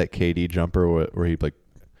 He's got that KD jumper where he like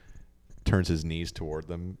turns his knees toward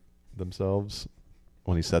themselves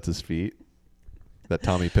when he sets his feet. That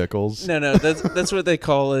Tommy Pickles. No, that's what they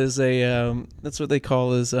call is a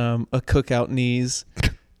cookout knees.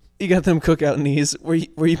 You got them cookout knees where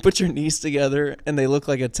you put your knees together and they look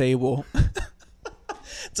like a table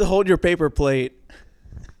to hold your paper plate.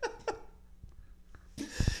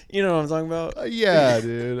 You know what I'm talking about? Yeah,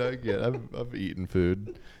 dude. I get it. I've eaten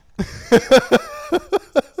food.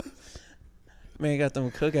 Man, got them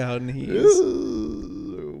cookout knees.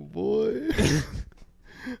 Oh, boy.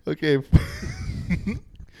 Okay.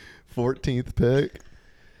 14th pick.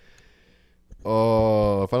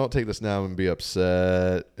 Oh, if I don't take this now, I'm going to be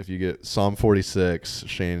upset. If you get Psalm 46,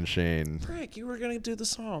 Shane and Shane. Frick, you were going to do the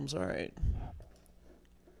Psalms. All right.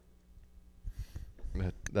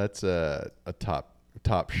 That's a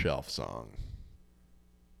top shelf song.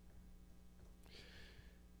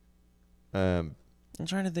 I'm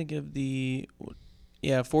trying to think of the...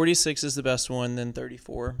 Yeah, 46 is the best one, then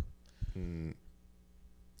 34.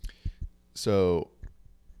 So,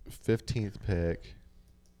 15th pick.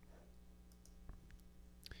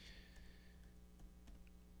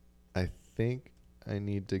 I think I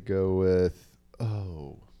need to go with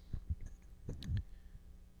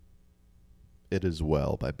It Is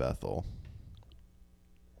Well by Bethel.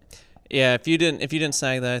 Yeah, if you didn't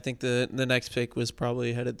snag that, I think the next pick was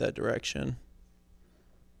probably headed that direction.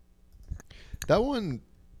 That one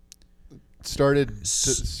started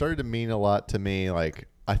to mean a lot to me. Like,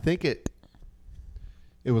 I think it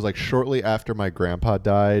was like shortly after my grandpa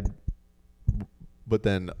died, but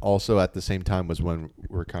then also at the same time was when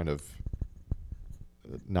we're kind of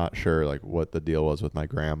not sure like what the deal was with my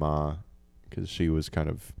grandma, because she was kind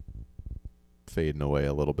of fading away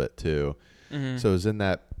a little bit too. Mm-hmm. So it was in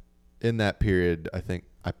that period. I think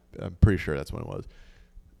I'm pretty sure that's when it was.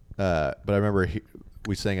 But I remember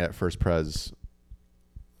we sang at First Pres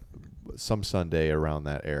some Sunday around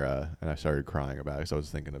that era, and I started crying about it because I was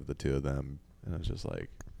thinking of the two of them, and I was just like,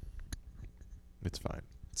 it's fine.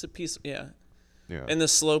 It's a piece, yeah. Yeah. And the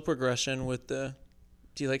slow progression with the...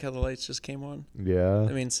 Do you like how the lights just came on? Yeah.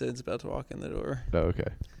 I mean, Sid's about to walk in the door. Oh,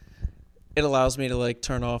 okay. It allows me to, like,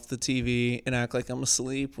 turn off the TV and act like I'm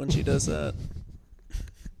asleep when she does that.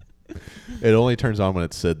 It only turns on when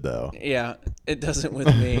it's Sid, though. Yeah, it doesn't with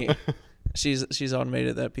me. She's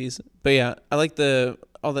automated that piece. But yeah, I like the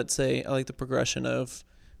all that say, I like the progression of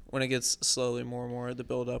when it gets slowly more and more, the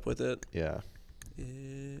build up with it. Yeah.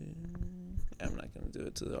 I'm not going to do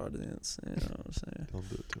it to the audience. You know what I'm saying? Don't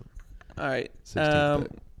do it to him. All right. 16th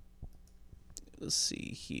pick. Let's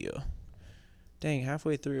see here. Dang,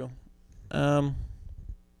 halfway through. I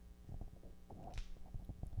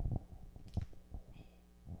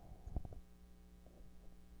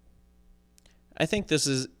think this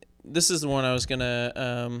is the one I was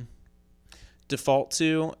gonna default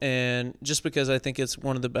to, and just because I think it's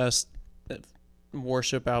one of the best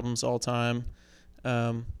worship albums all time.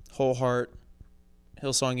 Whole Heart,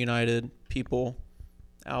 Hillsong United, People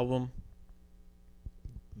album.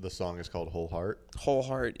 The song is called Whole Heart. Whole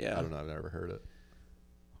Heart, yeah. I don't know. I've never heard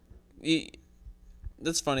it.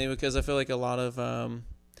 That's funny because I feel like a lot of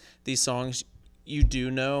these songs you do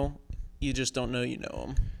know, you just don't know you know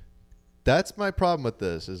them. That's my problem with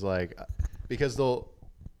this is like, because the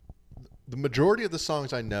majority of the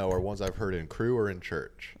songs I know are ones I've heard in crew or in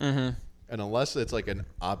church. Mm-hmm. And unless it's like an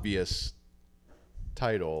obvious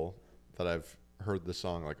title that I've heard the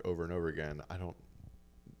song like over and over again, I don't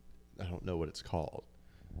know what it's called.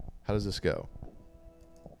 How does this go?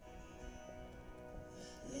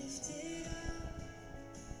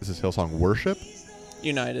 This is Hillsong Worship?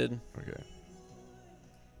 United. Okay.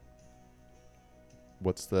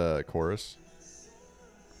 What's the chorus?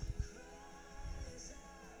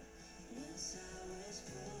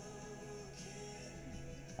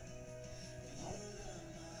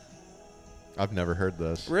 I've never heard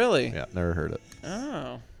this. Really? Yeah, never heard it.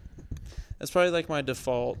 Oh. That's probably like my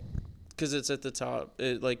default because it's at the top.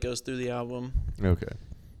 It like goes through the album. Okay.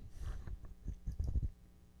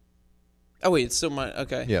 Oh, wait, it's still my...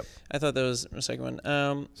 Okay. Yep. I thought that was the second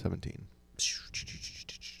one. 17.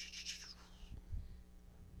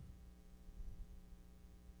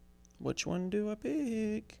 Which one do I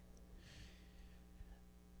pick?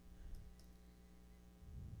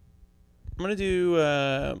 I'm going to do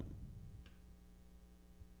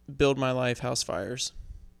Build My Life, House Fires.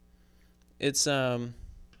 It's...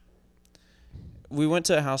 We went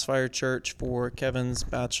to a house fire church for Kevin's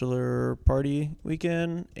bachelor party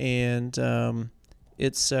weekend, and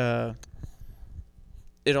it's it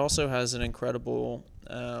also has an incredible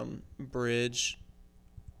bridge.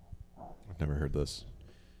 I've never heard this.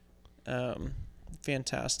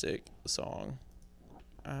 Fantastic song.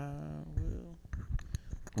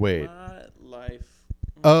 Wait. My life.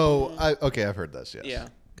 Oh, okay, I've heard this, yes. Yeah.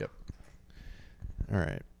 Yep. All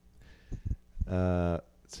right.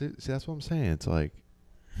 See, that's what I'm saying. It's like,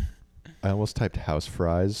 I almost typed house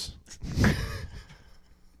fries.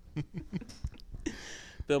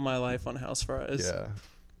 Build My Life on House Fries. Yeah.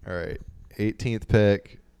 All right. 18th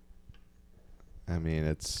pick. I mean,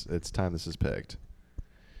 it's time this is picked.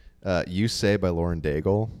 You Say by Lauren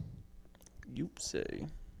Daigle. You say.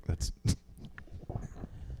 That's...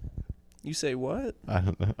 You say what? I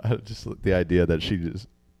don't know. Just the idea that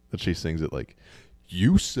she sings it like,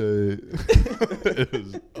 you say. It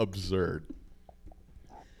was absurd.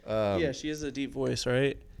 Yeah, she has a deep voice,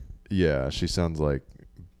 right? Yeah, she sounds like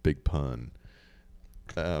Big Pun.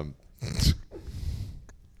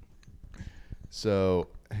 So,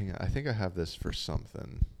 hang on. I think I have this for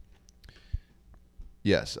something.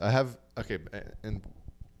 Yes, I have. Okay, and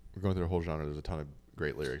we're going through a whole genre. There's a ton of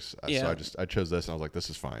great lyrics. Yeah. So I chose this, and I was like, this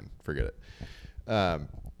is fine. Forget it.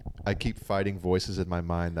 I keep fighting voices in my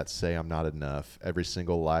mind that say I'm not enough. Every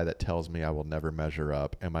single lie that tells me I will never measure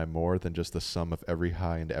up. Am I more than just the sum of every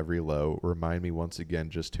high and every low? Remind me once again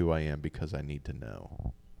just who I am because I need to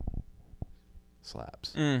know.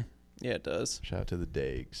 Slaps. Yeah, it does. Shout out to the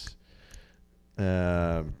Dags.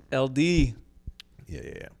 LD.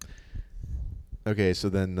 Yeah. Okay, so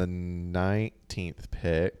then the 19th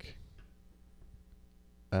pick.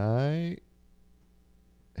 Hey,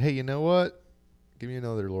 you know what? Give me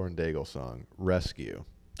another Lauren Daigle song. Rescue.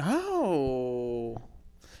 Oh.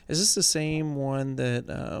 Is this the same one that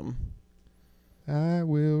I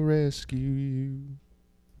will rescue you.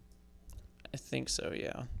 I think so,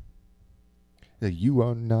 yeah. That you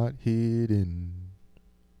are not hidden.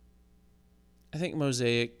 I think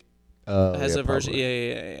Mosaic has a version. Probably.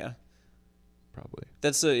 Yeah. Probably.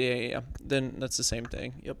 That's the yeah. Then that's the same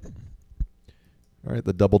thing. Yep. All right,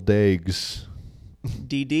 the Double Dags.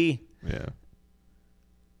 DD. Yeah.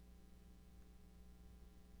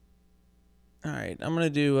 All right, I'm gonna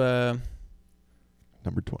do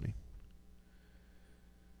Number 20.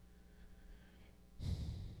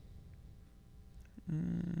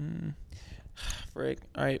 Frick.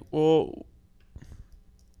 All right. Well,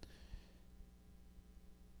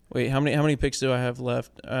 wait. How many picks do I have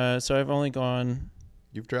left? So I've only gone.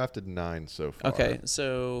 You've drafted 9 so far. Okay.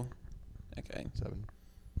 So. Okay. 7.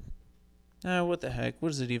 What the heck? What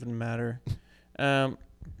does it even matter?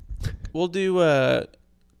 We'll do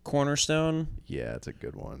Cornerstone, Yeah, it's a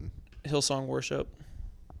good one. Hillsong Worship.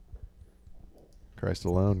 Christ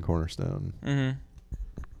alone, cornerstone. Mm-hmm.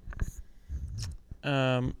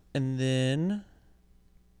 And then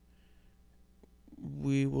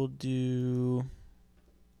we will do.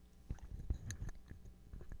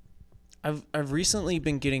 I've recently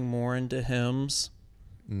been getting more into hymns.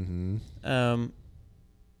 Mm-hmm. I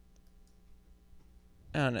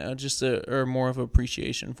don't know, just or more of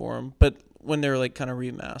appreciation for them. But when they're like kind of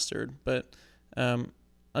remastered. But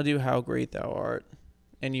I'll do How Great Thou Art,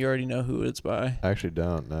 and you already know who it's by. I actually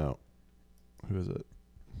don't know. Who is it?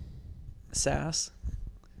 Sass.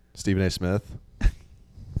 Stephen A. Smith.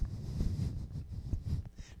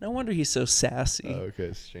 No wonder he's so sassy. Oh,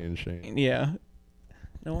 okay, Shane. Yeah.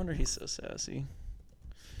 No wonder he's so sassy.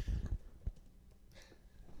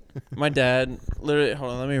 My dad, literally,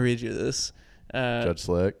 hold on, let me read you this. Judge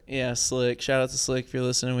Slick. Yeah, Slick. Shout out to Slick if you're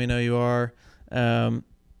listening. We know you are.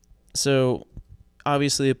 So,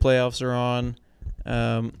 obviously, the playoffs are on.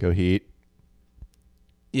 Go Heat.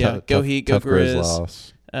 Yeah, go Heat, go tough Grizz Grizz.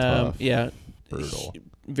 loss. Tough. Yeah, Brutal.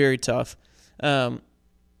 very tough.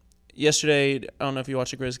 Yesterday, I don't know if you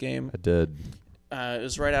watched a Grizz game. I did. It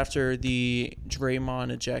was right after the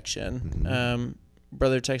Draymond ejection. Mm-hmm.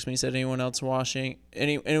 Brother texted me, he said, anyone else watching? And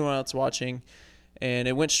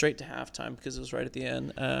it went straight to halftime because it was right at the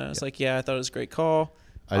end. I was like, yeah, I thought it was a great call.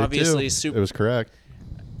 Obviously, it was correct.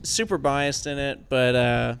 Super biased in it,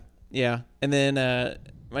 but yeah. And then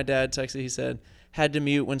my dad texted, he said, had to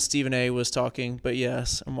mute when Stephen A. was talking, but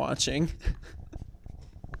yes, I'm watching.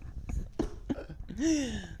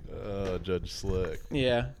 Judge Slick.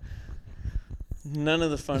 Yeah. None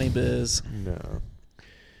of the funny biz. No.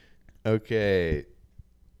 Okay.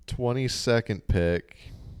 22nd pick.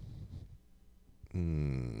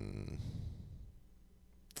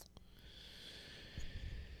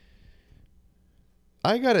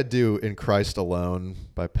 I gotta do "In Christ Alone"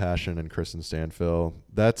 by Passion and Kristen Stanfill.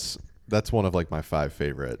 That's one of like my 5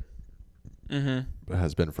 favorite. Mm-hmm. It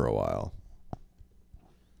has been for a while.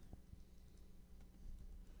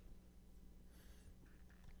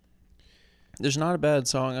 There's not a bad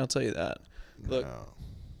song, I'll tell you that. Look, No.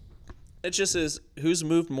 it just is who's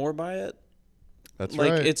moved more by it. That's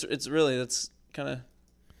like, right. It's really, that's kind of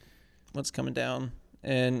what's coming down,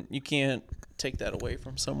 and you can't take that away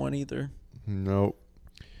from someone either. Nope.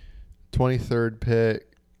 23rd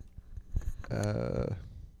pick.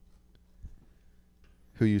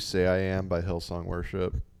 "Who You Say I Am" by Hillsong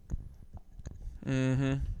Worship.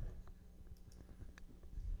 Mm-hmm.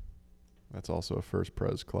 That's also a First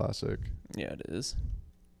Pres classic. Yeah, it is.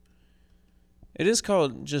 It is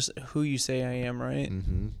called just "Who You Say I Am," right?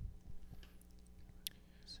 Mm-hmm.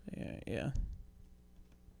 So, yeah.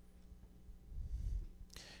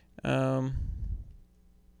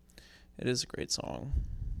 It is a great song.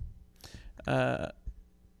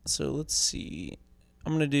 So let's see.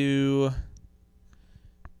 I'm gonna do.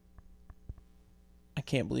 I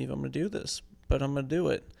can't believe I'm gonna do this, but I'm gonna do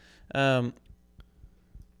it. I'm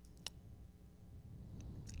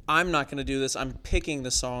not gonna do this. I'm picking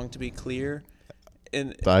the song to be clear.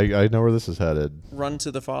 And I know where this is headed. "Run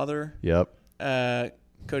to the Father." Yep.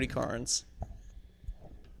 Cody Carnes.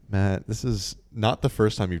 Matt, this is not the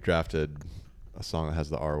first time you've drafted a song that has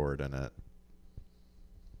the R word in it.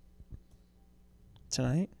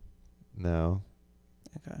 Tonight? No.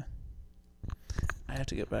 Okay. I have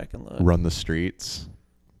to get back and look. "Run the Streets"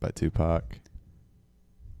 by Tupac.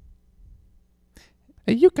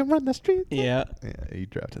 Hey, you can run the streets. Yeah. Yeah, you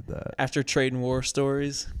drafted that. After Trade and War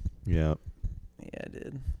Stories. Yeah. Yeah, I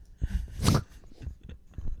did.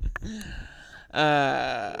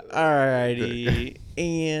 Alrighty.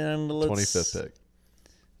 And let's... 25th pick.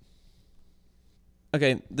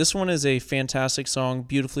 Okay, this one is a fantastic song,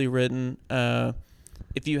 beautifully written.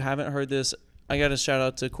 If you haven't heard this, I got to shout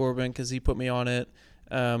out to Corbin because he put me on it.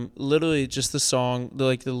 Literally, just the song,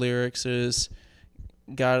 the lyrics is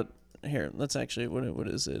got here. Let's actually, what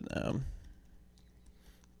is it?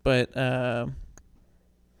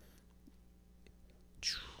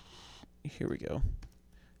 Here we go.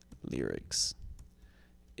 Lyrics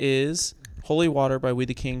is "Holy Water" by We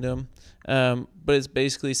the Kingdom, but it's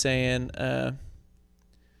basically saying,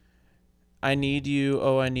 "I need you,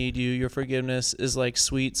 oh I need you. Your forgiveness is like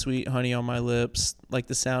sweet, sweet honey on my lips, like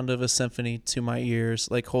the sound of a symphony to my ears,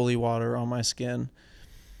 like holy water on my skin."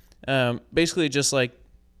 Basically, just like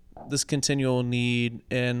this continual need,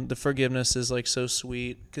 and the forgiveness is like so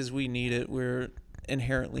sweet because we need it. We're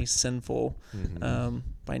inherently sinful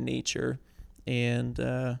by nature, and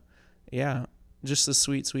yeah, just the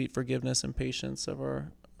sweet, sweet forgiveness and patience of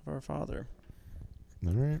our Our Father.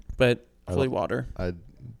 All right. But I Holy lo- Water. I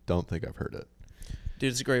don't think I've heard it.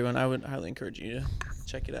 Dude, it's a great one. I would highly encourage you to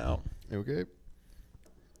check it out. Okay.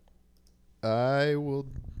 I will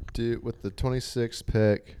do with the 26th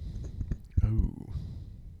pick. Ooh.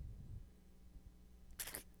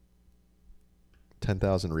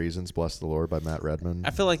 10,000 Reasons, Bless the Lord by Matt Redman.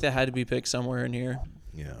 I feel like that had to be picked somewhere in here.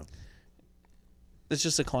 Yeah. It's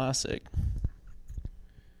just a classic.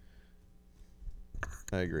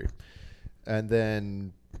 I agree. And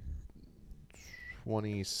then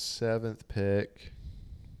 27th pick.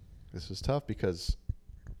 This is tough because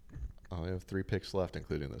I only have 3 picks left,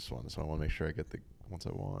 including this one. So I want to make sure I get the ones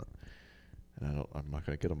I want. And I'm not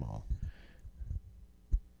going to get them all.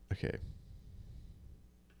 Okay.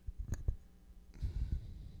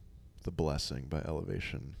 The Blessing by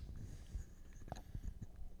Elevation.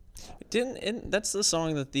 That's the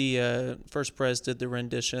song that the First Pres did the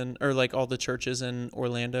rendition, or like all the churches in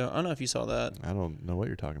Orlando. I don't know if you saw that. I don't know what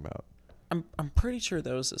you're talking about. I'm pretty sure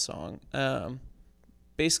that was the song.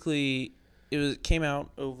 Basically, came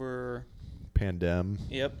out over. Pandem.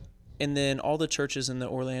 Yep. And then all the churches in the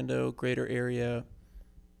Orlando greater area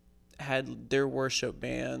had their worship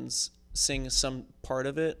bands sing some part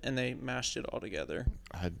of it, and they mashed it all together.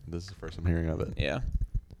 This is the first I'm hearing of it. Yeah.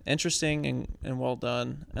 Interesting and well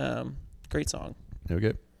done. Great song.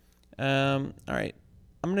 Okay. All right.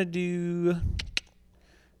 I'm going to do...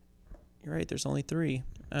 You're right. There's only 3.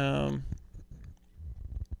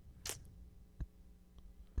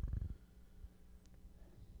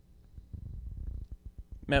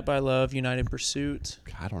 Met by Love, United Pursuit.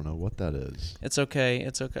 I don't know what that is. It's okay.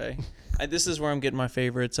 It's okay. This is where I'm getting my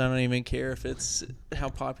favorites. I don't even care if it's how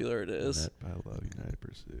popular it is. Met by Love, United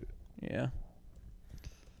Pursuit. Yeah.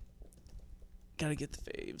 Gotta get the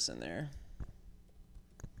faves in there.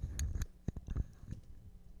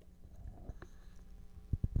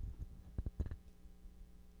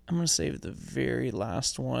 I'm gonna save the very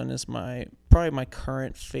last one as probably my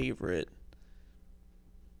current favorite.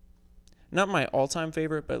 Not my all-time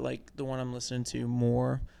favorite, but like the one I'm listening to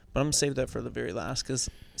more. But I'm gonna save that for the very last because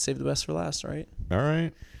save the best for last, right? All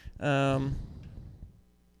right.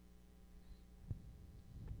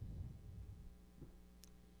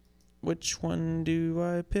 Which one do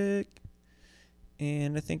I pick?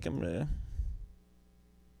 And I think I'm gonna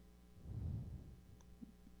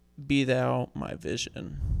Be Thou My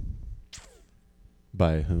Vision.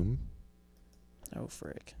 By whom? Oh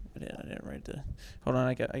frick! I didn't write the. Hold on,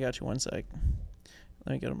 I got you 1 sec.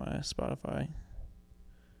 Let me go to my Spotify.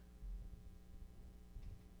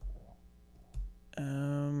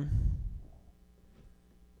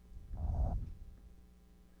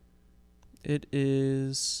 It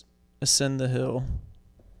is Ascend the Hill.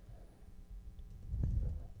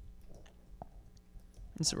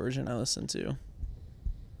 It's the version I listen to.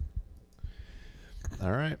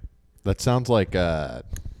 All right. That sounds like a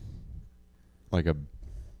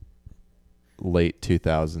late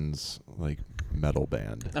 2000s like metal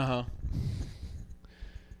band. Uh-huh.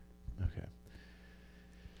 Okay.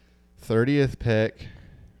 30th pick.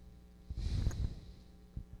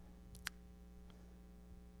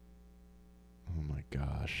 Oh my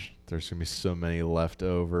gosh. There's going to be so many left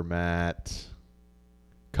over, Matt.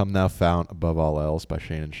 Come Thou Fount Above All Else by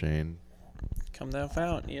Shane and Shane. Come Thou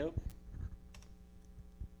Fount, yep.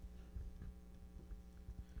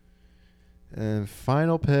 And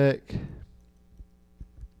final pick.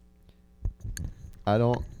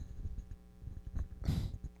 I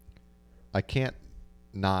can't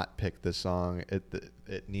not pick this song.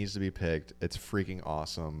 It needs to be picked. It's freaking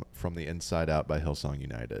awesome. From the Inside Out by Hillsong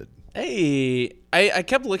United. Hey, I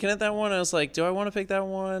kept looking at that one. I was like, do I want to pick that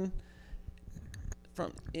one?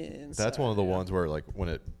 From Inside That's one of the Out. ones where like when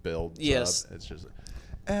it builds Yes. up, it's just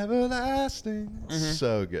everlasting. Mhm.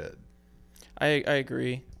 So good. I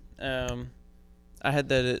agree. I had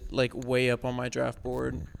that like way up on my draft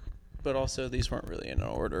board, but also these weren't really in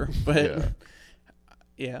order. But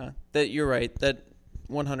yeah, that you're right. That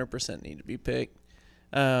 100% need to be picked.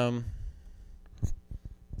 And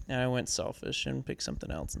I went selfish and picked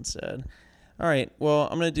something else instead. All right. Well,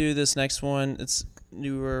 I'm gonna do this next one. It's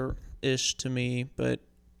newer-ish to me, but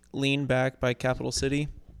 "Lean Back" by Capital City.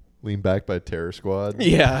 Lean Back by Terror Squad.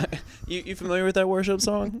 Yeah, you familiar with that worship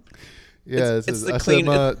song? Yeah, it's the I clean-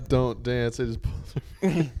 said don't dance. I just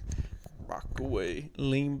Rock away,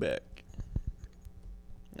 lean back.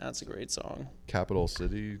 That's a great song. Capital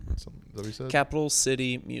City. Something that we said. Capital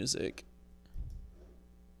City Music.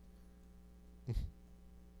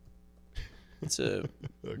 It's a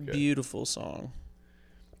Okay. beautiful song.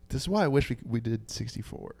 This is why I wish we did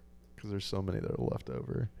 64 because there's so many that are left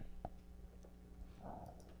over.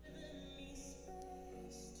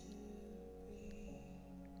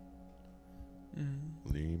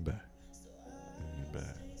 Lean back. Lean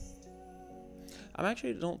back. I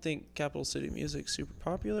actually don't think Capital City Music's super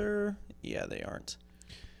popular. Yeah, they aren't.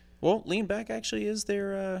 Well, Lean Back actually is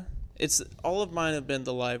their. It's all of mine have been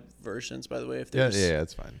the live versions, by the way. If Yeah, there's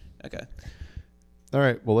it's fine. Okay. All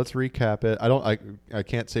right. Well, let's recap it. I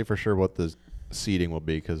can't say for sure what the seating will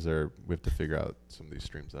be because we have to figure out some of these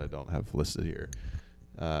streams that I don't have listed here.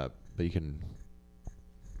 But you can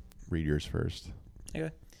read yours first.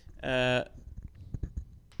 Okay.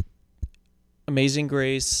 Amazing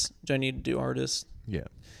Grace. Do I need to do artist? Yeah.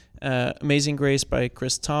 Amazing Grace by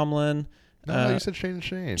Chris Tomlin. No, you said Shane and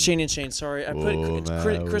Shane. Shane and Shane. Sorry, I put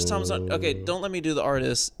Chris Tomlin's on. Okay, don't let me do the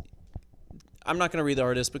artist. I'm not gonna read the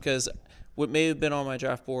artist because what may have been on my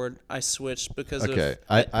draft board, I switched because Okay,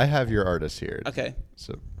 of. I have your artist here. Okay,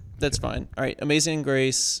 So that's fine. All right, Amazing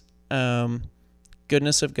Grace,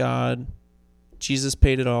 Goodness of God, Jesus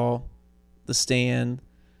Paid It All, The Stand,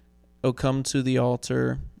 Oh Come to the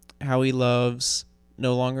Altar, How He Loves,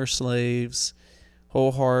 No Longer Slaves,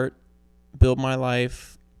 Whole Heart, Build My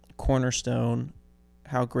Life, Cornerstone,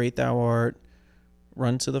 How Great Thou Art,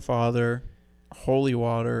 Run to the Father, Holy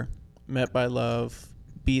Water, Met by Love,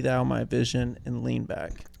 Be Thou My Vision, and Lean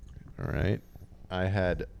Back. All right. I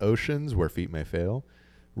had Oceans, Where Feet May Fail,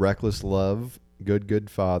 Reckless Love, Good Good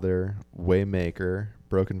Father, Waymaker,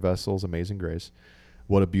 Broken Vessels, Amazing Grace,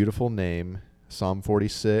 What a Beautiful Name, Psalm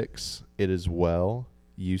 46, It Is Well,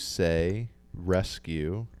 You Say,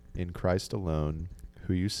 Rescue, In Christ Alone,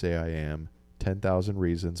 Who You Say I Am, 10,000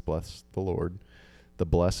 Reasons, Bless the Lord, The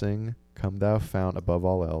Blessing, Come Thou Fount Above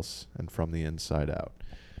All Else, and From the Inside Out.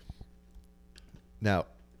 Now,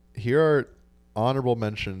 here are honorable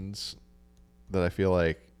mentions that I feel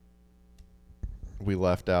like we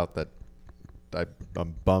left out that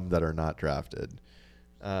I'm bummed that are not drafted.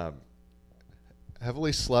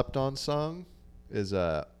 Heavily slept on song is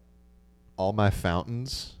All My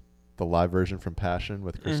Fountains, the live version from Passion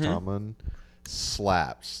with Chris Tomlin.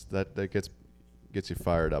 Slaps. That gets you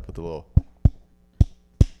fired up with a little.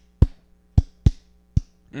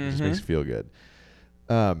 Just makes you feel good.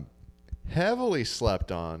 Heavily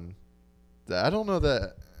slept on. I don't know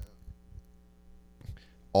that.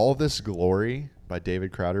 All This Glory by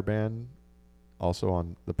David Crowder Band, also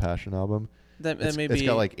on the Passion album. That may be. It's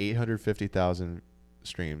got like 850,000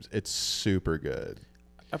 streams. It's super good.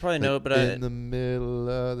 I probably know it, but in the middle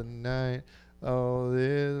of the night, all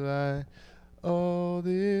this light, all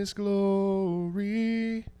this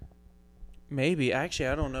glory. Maybe. Actually,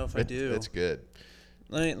 I don't know if I do. It's good.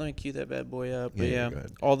 Let me cue that bad boy up. But Yeah, go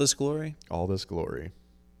ahead. All This Glory. All This Glory.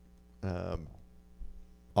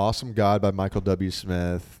 Awesome God by Michael W.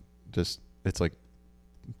 Smith. It's like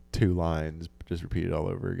 2 lines, just repeated all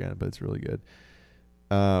over again, but it's really good.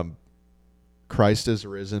 Christ is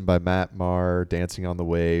Risen by Matt Maher. Dancing on the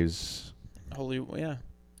Waves. Yeah.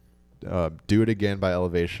 Do It Again by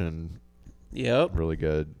Elevation. Yep. Really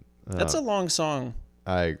good. That's a long song.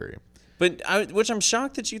 I agree. But which I'm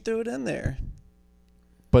shocked that you threw it in there.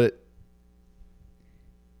 But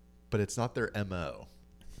it's not their MO.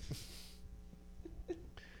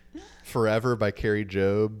 Forever by Carrie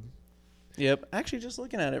Job. Yep. Actually, just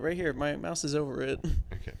looking at it right here, my mouse is over it.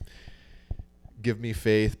 Okay. Give Me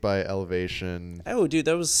Faith by Elevation. Oh, dude,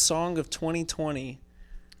 that was Song of 2020.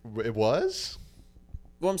 It was?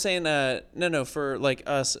 Well, I'm saying no, for like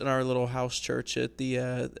us in our little house church at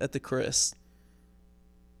the Chris.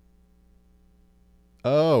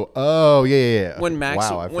 Oh, yeah. When Max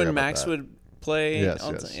Wow, I forgot about Max that. would play.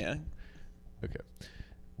 Yes. Yeah. Okay.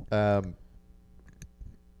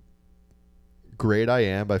 Great I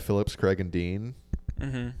Am by Phillips, Craig, and Dean.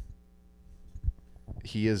 Mm-hmm.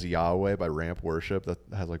 He Is Yahweh by Ramp Worship. That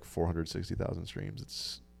has like 460,000 streams.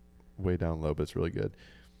 It's way down low, but it's really good.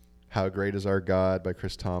 How Great Is Our God by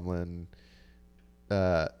Chris Tomlin.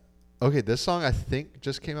 Okay, this song I think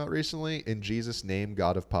just came out recently. In Jesus' Name,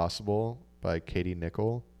 God of Possible by Katie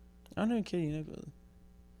Nichol. I don't know, Katie Nichol.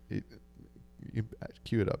 You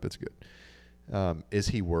cue it up. It's good. Is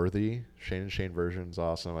He Worthy? Shane and Shane version's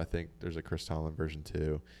awesome. I think there's a Chris Tomlin version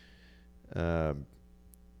too.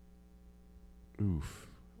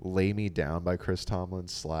 Lay Me Down by Chris Tomlin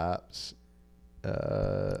slaps.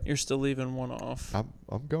 You're still leaving one off.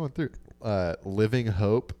 I'm going through. Living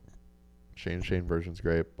Hope. Shane and Shane version's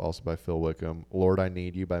great. Also by Phil Wickham. Lord I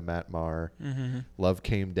Need You by Matt Maher. Mm-hmm. Love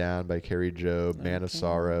Came Down by Carrie Job. Man of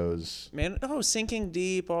Sorrows. Sinking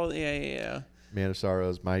Deep. Yeah. Man of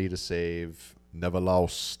Sorrows. Mighty to Save. Never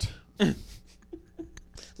Lost.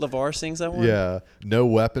 LeVar sings that one? Yeah. No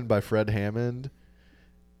Weapon by Fred Hammond.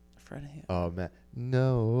 Fred Hammond. Oh, man.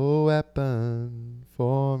 No weapon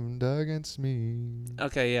formed against me.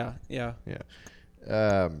 Okay, yeah. Yeah.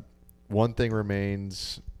 One Thing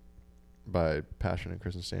Remains by Passion and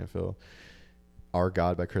Kristen Stanfield. Our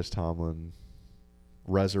God by Chris Tomlin.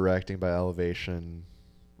 Resurrecting by Elevation.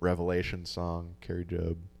 Revelation Song, Carrie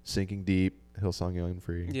Job. Sinking Deep, Hillsong Young and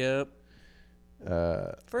Free. Yep.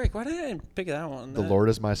 Frick, why did I pick that one? The Lord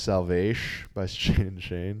Is My Salvation by Shane and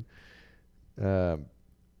Shane.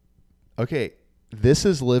 Okay, This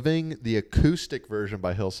Is Living, the acoustic version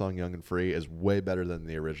by Hillsong Young and Free is way better than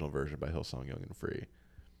the original version by Hillsong Young and Free.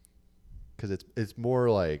 Because it's more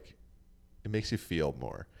like, it makes you feel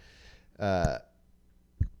more.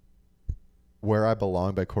 Where I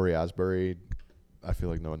Belong by Corey Asbury, I feel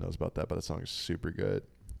like no one knows about that, but that song is super good.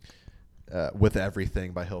 With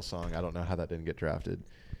Everything by Hillsong, I don't know how that didn't get drafted.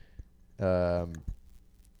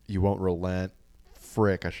 You Won't Relent,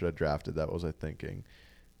 frick, I should have drafted that, was I thinking.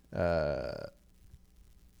 There's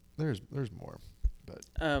more, but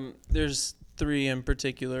there's 3 in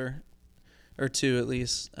particular, or 2 at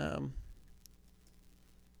least.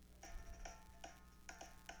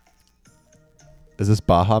 Is this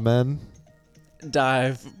Baha Men?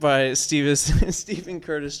 Dive by Stephen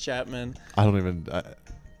Curtis Chapman. I don't even.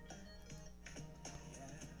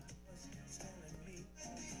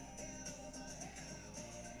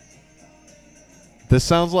 This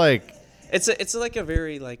sounds like it's like a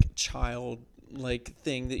very like child like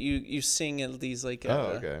thing that you sing at these like.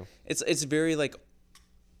 Okay. It's very like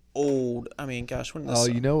old. I mean, gosh, when this? Oh,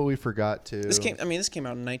 you know what we forgot to? This came out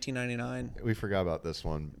in 1999. We forgot about this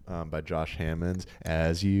one by Josh Hammonds.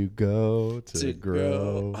 As You Go to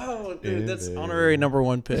Grow. Oh, dude, that's honorary number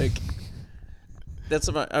 1 pick. That's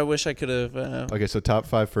about. I wish I could have. Okay, so top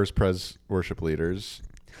 5 First Pres worship leaders.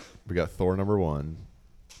 We got Thor number 1.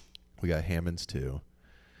 We got Hammonds 2.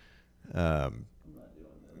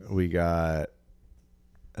 We got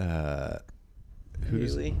Haley.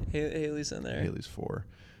 Haley's in there. Haley's 4.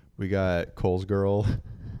 We got Cole's Girl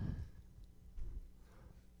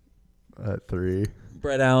at 3.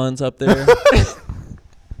 Brett Allen's up there.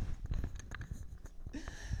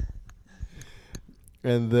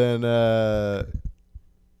 And then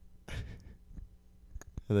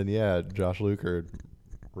yeah, Josh Lukard,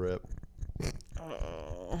 rip.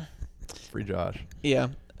 Oh. Free Josh. Yeah.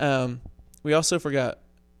 We also forgot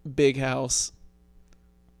Big House.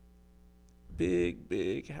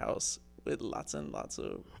 Big house with lots and lots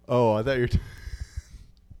of. Oh, I thought you were.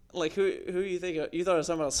 Like who you think of? You thought I was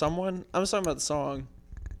talking about someone? I was talking about the song.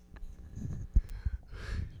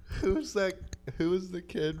 Who's that? Who is the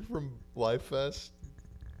kid from Life Fest?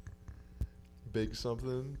 Big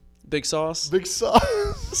something. Big Sauce. Big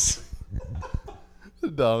Sauce.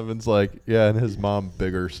 Donovan's like, yeah, and his mom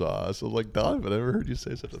Bigger Sauce. I was like, Donovan, I never heard you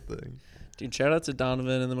say such a thing. Dude, shout out to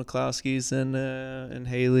Donovan and the McCloskeys and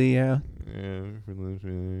Haley. Yeah. Yeah.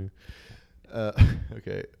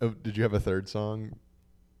 Okay. Oh, did you have a third song?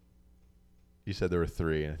 You said there were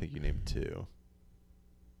 3, and I think you named 2.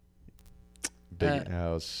 Big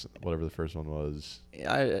House, whatever the first one was.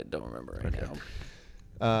 Yeah, I don't remember right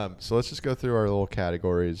now. So let's just go through our little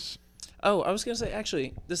categories. Oh, I was gonna say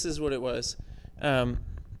actually, this is what it was.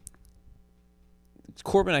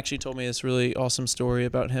 Corbin actually told me this really awesome story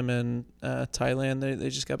about him in Thailand. They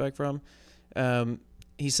just got back from.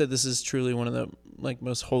 He said this is truly one of the like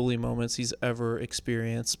most holy moments he's ever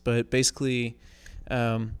experienced. But basically,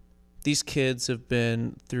 these kids have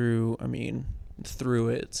been through. I mean, through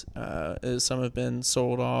it. Some have been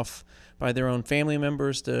sold off by their own family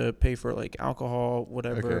members to pay for like alcohol,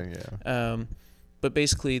 whatever. Okay, yeah. But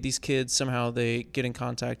basically, these kids somehow they get in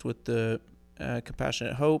contact with the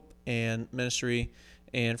Compassionate Hope and ministry,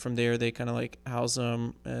 and from there they kind of like house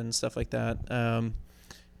them and stuff like that.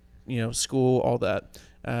 School, all that.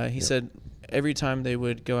 He said every time they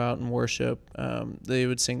would go out and worship, they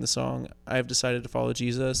would sing the song, "I have decided to follow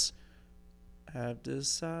Jesus." Have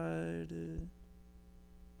decided.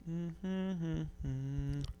 Maybe,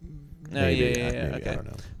 Yeah. I Okay. don't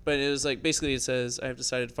know. But it was like basically it says, "I have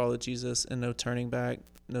decided to follow Jesus and no turning back,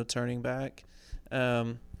 no turning back."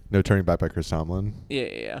 No Turning Back by Chris Tomlin.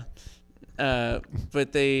 Yeah.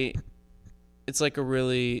 But it's like a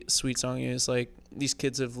really sweet song. It's like these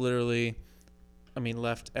kids have literally,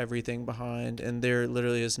 left everything behind, and there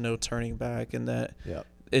literally is no turning back, and that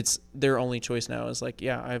it's their only choice now is like,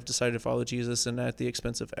 yeah, I've decided to follow Jesus, and at the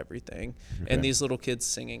expense of everything. Okay. And these little kids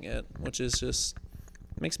singing it, which is just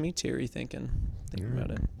makes me teary thinking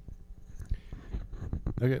about it.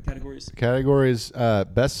 Okay. Categories.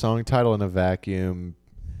 Best song title in a vacuum.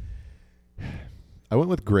 I went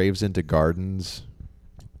with Graves into Gardens.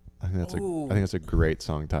 I think that's a great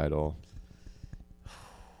song title.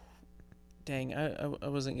 Dang, I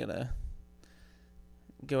wasn't gonna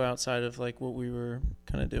go outside of like what we were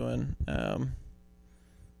kind of doing.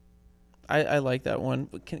 I like that one.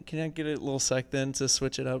 But can I get a little sec then to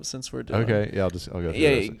switch it up since we're doing? Okay, yeah, I'll go through.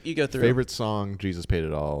 Yeah, this. you go through. Favorite song, Jesus Paid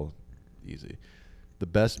It All, easy. The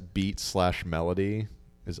best beat / melody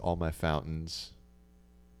is All My Fountains.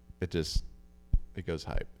 It goes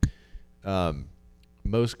hype.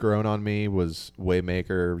 Most grown on me was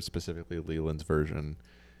Waymaker, specifically Leland's version.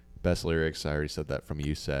 Best lyrics, I already said that from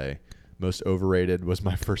You Say. Most overrated was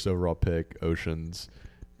my first overall pick, Oceans.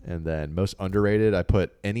 And then most underrated, I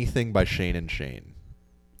put Anything by Shane and Shane.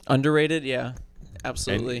 Underrated, yeah,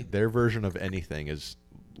 absolutely. Their version of Anything is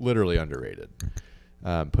literally underrated.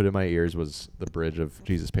 Put in My Ears was the bridge of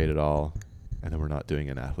Jesus Paid It All. And then we're not doing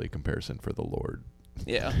an athlete comparison for the Lord.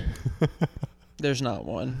 Yeah. There's not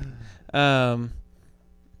one.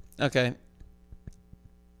 Okay.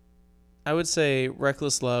 I would say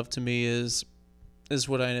Reckless Love to me is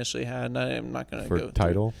what I initially had, and I'm not going to go for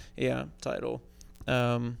title. Yeah, title.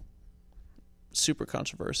 Super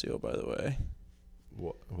controversial, by the way.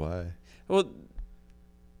 Why? Well,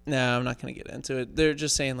 no, I'm not going to get into it. They're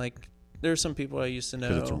just saying, like, there are some people I used to know.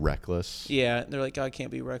 Because it's reckless. Yeah, they're like, God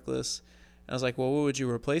can't be reckless. And I was like, well, what would you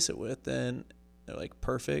replace it with then? They're like,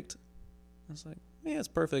 perfect. I was like, yeah, it's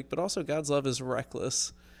perfect, but also God's love is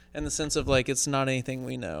reckless in the sense of, like, it's not anything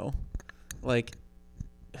we know. Like,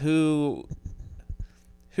 who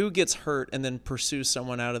gets hurt and then pursues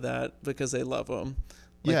someone out of that because they love them?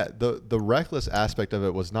 Like, yeah, the reckless aspect of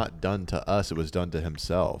it was not done to us; it was done to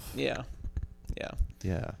himself. Yeah.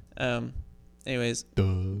 Anyways.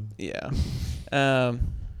 Duh. Yeah.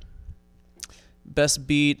 Best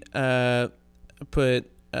beat. Put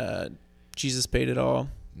Jesus Paid It All.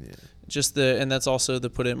 Yeah. And that's also the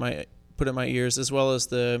Put in My Ears, as well as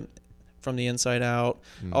the From the Inside Out.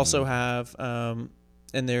 Mm-hmm. Also have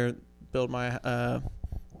in there Build My Life.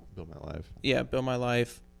 Yeah, Build My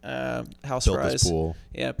Life. House Built Fries. This Pool.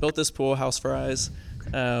 Yeah, Built This Pool. House Fries.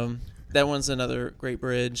 That one's another great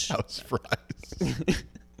bridge. House Fries.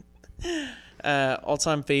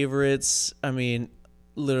 All-time favorites. I mean,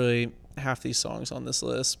 literally half these songs on this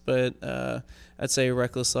list, but I'd say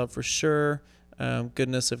Reckless Love for sure.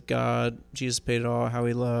 Goodness of God, Jesus Paid It All, How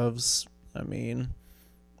He Loves. I mean,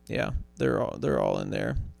 yeah, they're all in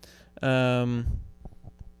there.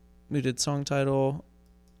 We did song title.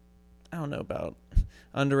 I don't know about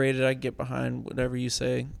underrated. I get behind whatever you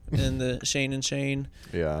say in the Shane and Shane.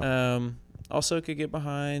 Yeah. Also could get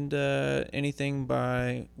behind anything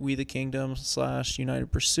by We the Kingdom /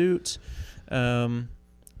 United Pursuit. And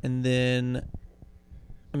then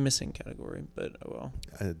a missing category, but oh well.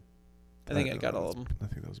 I think I got all of them. I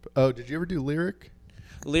think that was. Oh, did you ever do Lyric?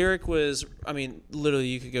 Lyric was, I mean, literally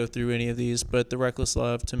you could go through any of these, but the Reckless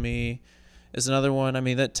Love to me is another one. I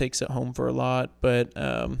mean, that takes it home for a lot, but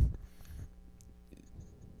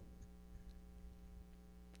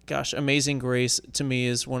gosh, Amazing Grace to me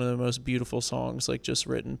is one of the most beautiful songs, like, just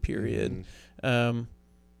written, period. Mm-hmm.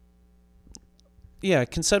 Yeah,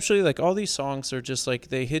 conceptually, like, all these songs are just like,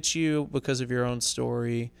 they hit you because of your own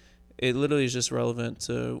story. It literally is just relevant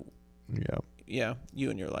to you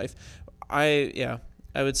and your life. I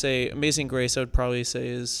would say Amazing Grace, I would probably say,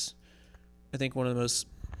 is, I think, one of the most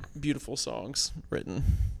beautiful songs written.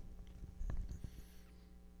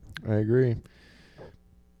 I agree.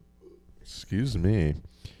 Excuse me.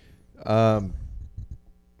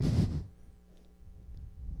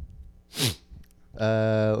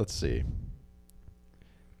 Let's see.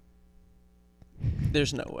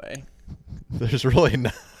 There's no way. There's really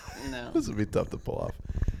not. No. This would be tough to pull off.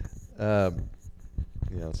 Yeah,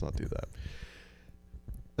 let's not do that.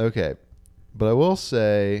 Okay. But I will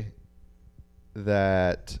say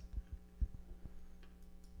that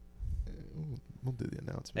we'll do the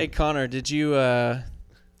announcement. Hey, Connor, did you oh,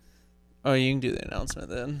 you can do the announcement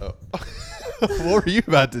then. Oh. What were you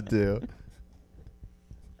about to do?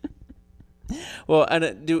 Well, I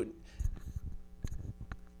don't do.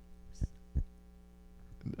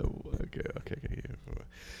 No,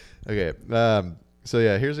 okay. So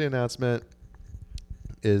yeah, here's the announcement.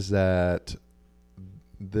 Is that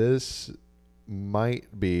this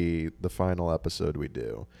might be the final episode we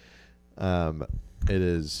do. It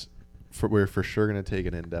is. We're for sure going to take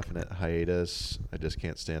an indefinite hiatus. I just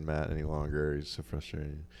can't stand Matt any longer. He's so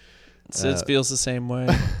frustrating. It feels the same way.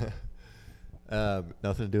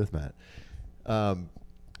 Nothing to do with Matt.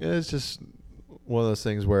 It's just one of those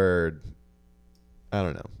things where, I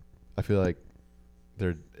don't know. I feel like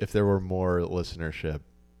if there were more listenership,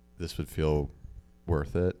 this would feel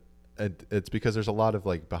worth it. And it's because there's a lot of,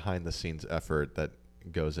 like, behind the scenes effort that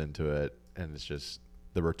goes into it, and it's just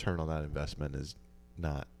the return on that investment is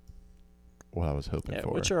not what I was hoping for.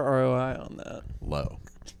 What's your ROI on that? Low.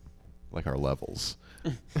 Like our levels.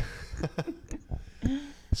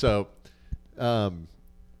 So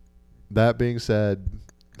That being said,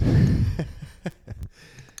 we're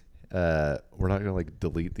not gonna like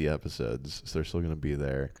delete the episodes, so they're still gonna be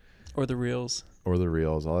there, Or the reels. or the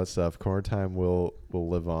reels, all that stuff. Corner Time will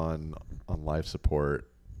live on life support,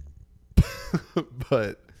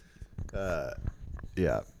 but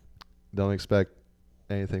yeah, don't expect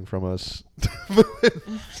anything from us.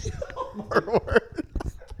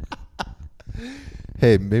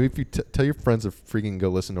 Hey, maybe if you tell your friends to freaking go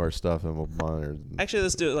listen to our stuff, and we'll monitor. Actually,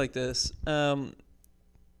 let's do it like this.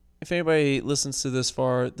 If anybody listens to this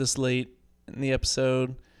far, this late in the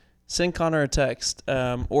episode, send Connor a text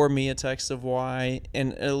or me a text of why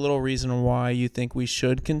and a little reason why you think we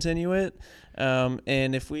should continue it.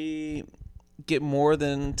 And if we get more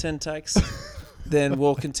than 10 texts, then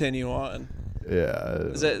we'll continue on. Yeah.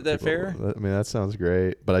 Is that fair? I mean, that sounds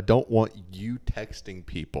great, but I don't want you texting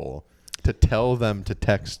people to tell them to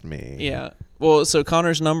text me. Yeah. Well, so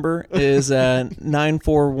Connor's number is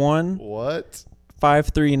 941 What?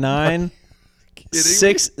 539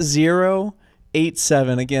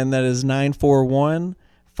 6087. Again, that is 941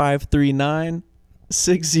 539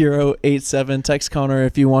 6087. Text Connor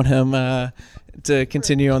if you want him to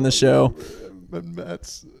continue on the show.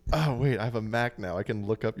 Matt's. Oh wait, I have a Mac now. I can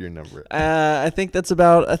look up your number. I think that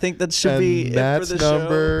should be Matt's it for the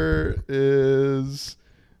number is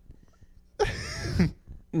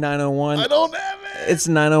 901. I don't have it. It's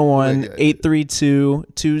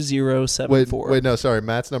 901-832-2074. Wait, no, sorry.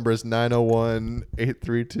 Matt's number is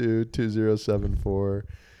 901-832-2074.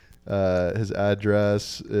 His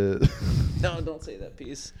address is. No, don't say that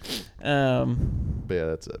piece. But yeah,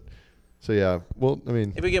 that's it. So yeah, well, I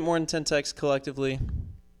mean, If we get more than 10 texts collectively,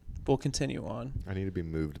 we'll continue on. I need to be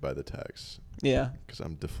moved by the text Yeah. because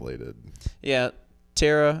I'm deflated. Yeah.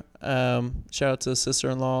 Tara, shout out to the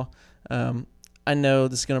sister-in-law. I know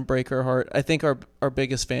this is going to break her heart. I think our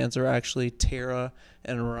biggest fans are actually Tara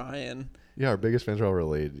and Ryan. Yeah, our biggest fans are all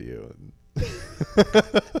related to you.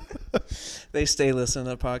 They stay listening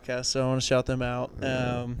to the podcast, so I want to shout them out.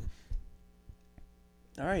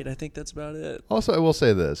 All right, I think that's about it. Also, I will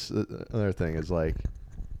say this. Another thing is like,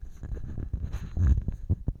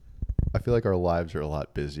 I feel like our lives are a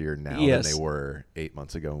lot busier now Yes. than they were 8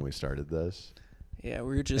 months ago when we started this. Yeah,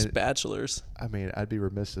 we're just And- bachelors. I mean, I'd be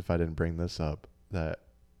remiss if I didn't bring this up, that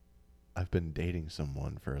I've been dating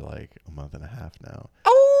someone for like a month and a half now.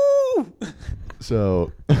 Oh!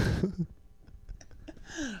 So,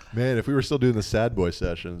 man, if we were still doing the sad boy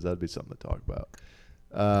sessions, that'd be something to talk about.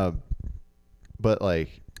 But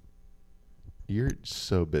like, you're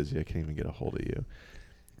so busy, I can't even get a hold of you.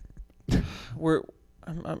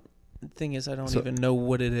 The thing is, I don't So- even know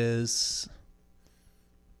what it is.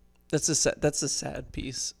 That's the sad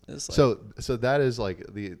piece. Is like, So that is like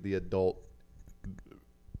the adult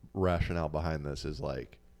rationale behind this is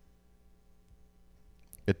like,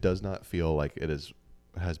 it does not feel like it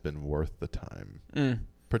has been worth the time,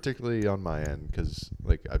 particularly on my end, because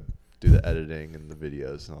like I do the editing and the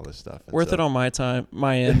videos and all this stuff. And worth so, it on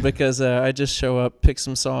my end, because I just show up, pick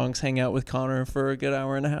some songs, hang out with Connor for a good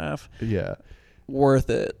hour and a half. Yeah, Worth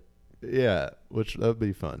it. yeah, which that would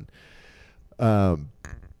be fun.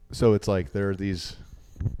 So it's like there are these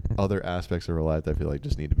other aspects of our life that I feel like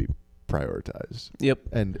just need to be prioritized. Yep.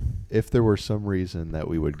 And if there were some reason that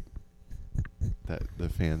that the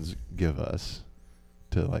fans give us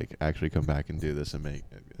to like actually come back and do this and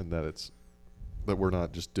that we're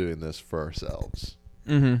not just doing this for ourselves,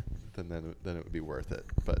 Mm-hmm. then it would be worth it.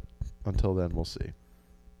 But until then, we'll see.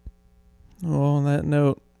 Well, on that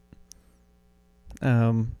note,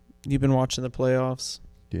 you've been watching the playoffs.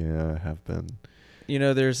 Yeah, I have been. You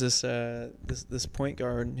know, there's this point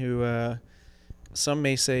guard who some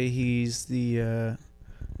may say he's the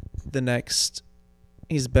next.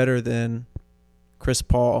 He's better than Chris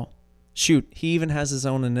Paul. Shoot, he even has his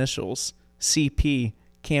own initials. CP,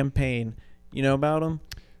 campaign. You know about him?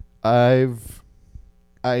 I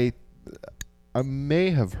may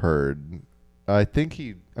have heard. I think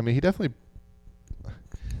he definitely.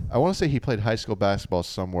 I want to say he played high school basketball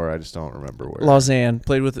somewhere. I just don't remember where. Lausanne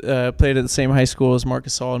played at the same high school as Marc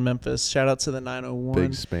Gasol in Memphis. Shout out to the 901.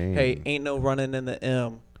 Big Spain. Hey, ain't no running in the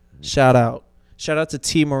M. Shout out to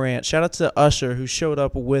T Morant. Shout out to Usher who showed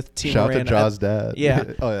up with T Shout Morant. out to Jaws' dad. Yeah.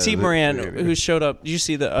 Oh, yeah. T Morant who showed up. Did you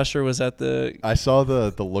see that Usher was at the I saw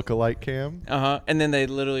the lookalike cam. and then they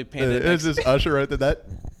literally painted It's just Usher right there. That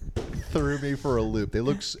threw me for a loop.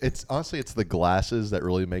 It's honestly it's the glasses that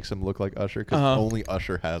really makes him look like Usher, because only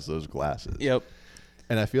Usher has those glasses. Yep.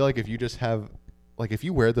 And I feel like if you just have, like, if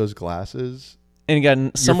you wear those glasses, And he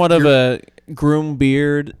got somewhat of a groomed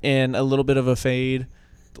beard and a little bit of a fade.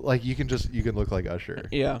 like you can look like Usher.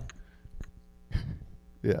 Yeah.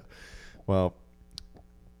 Yeah. Well,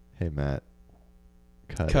 hey Matt,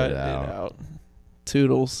 cut Cut it it out. out.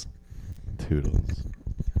 Toodles. Toodles.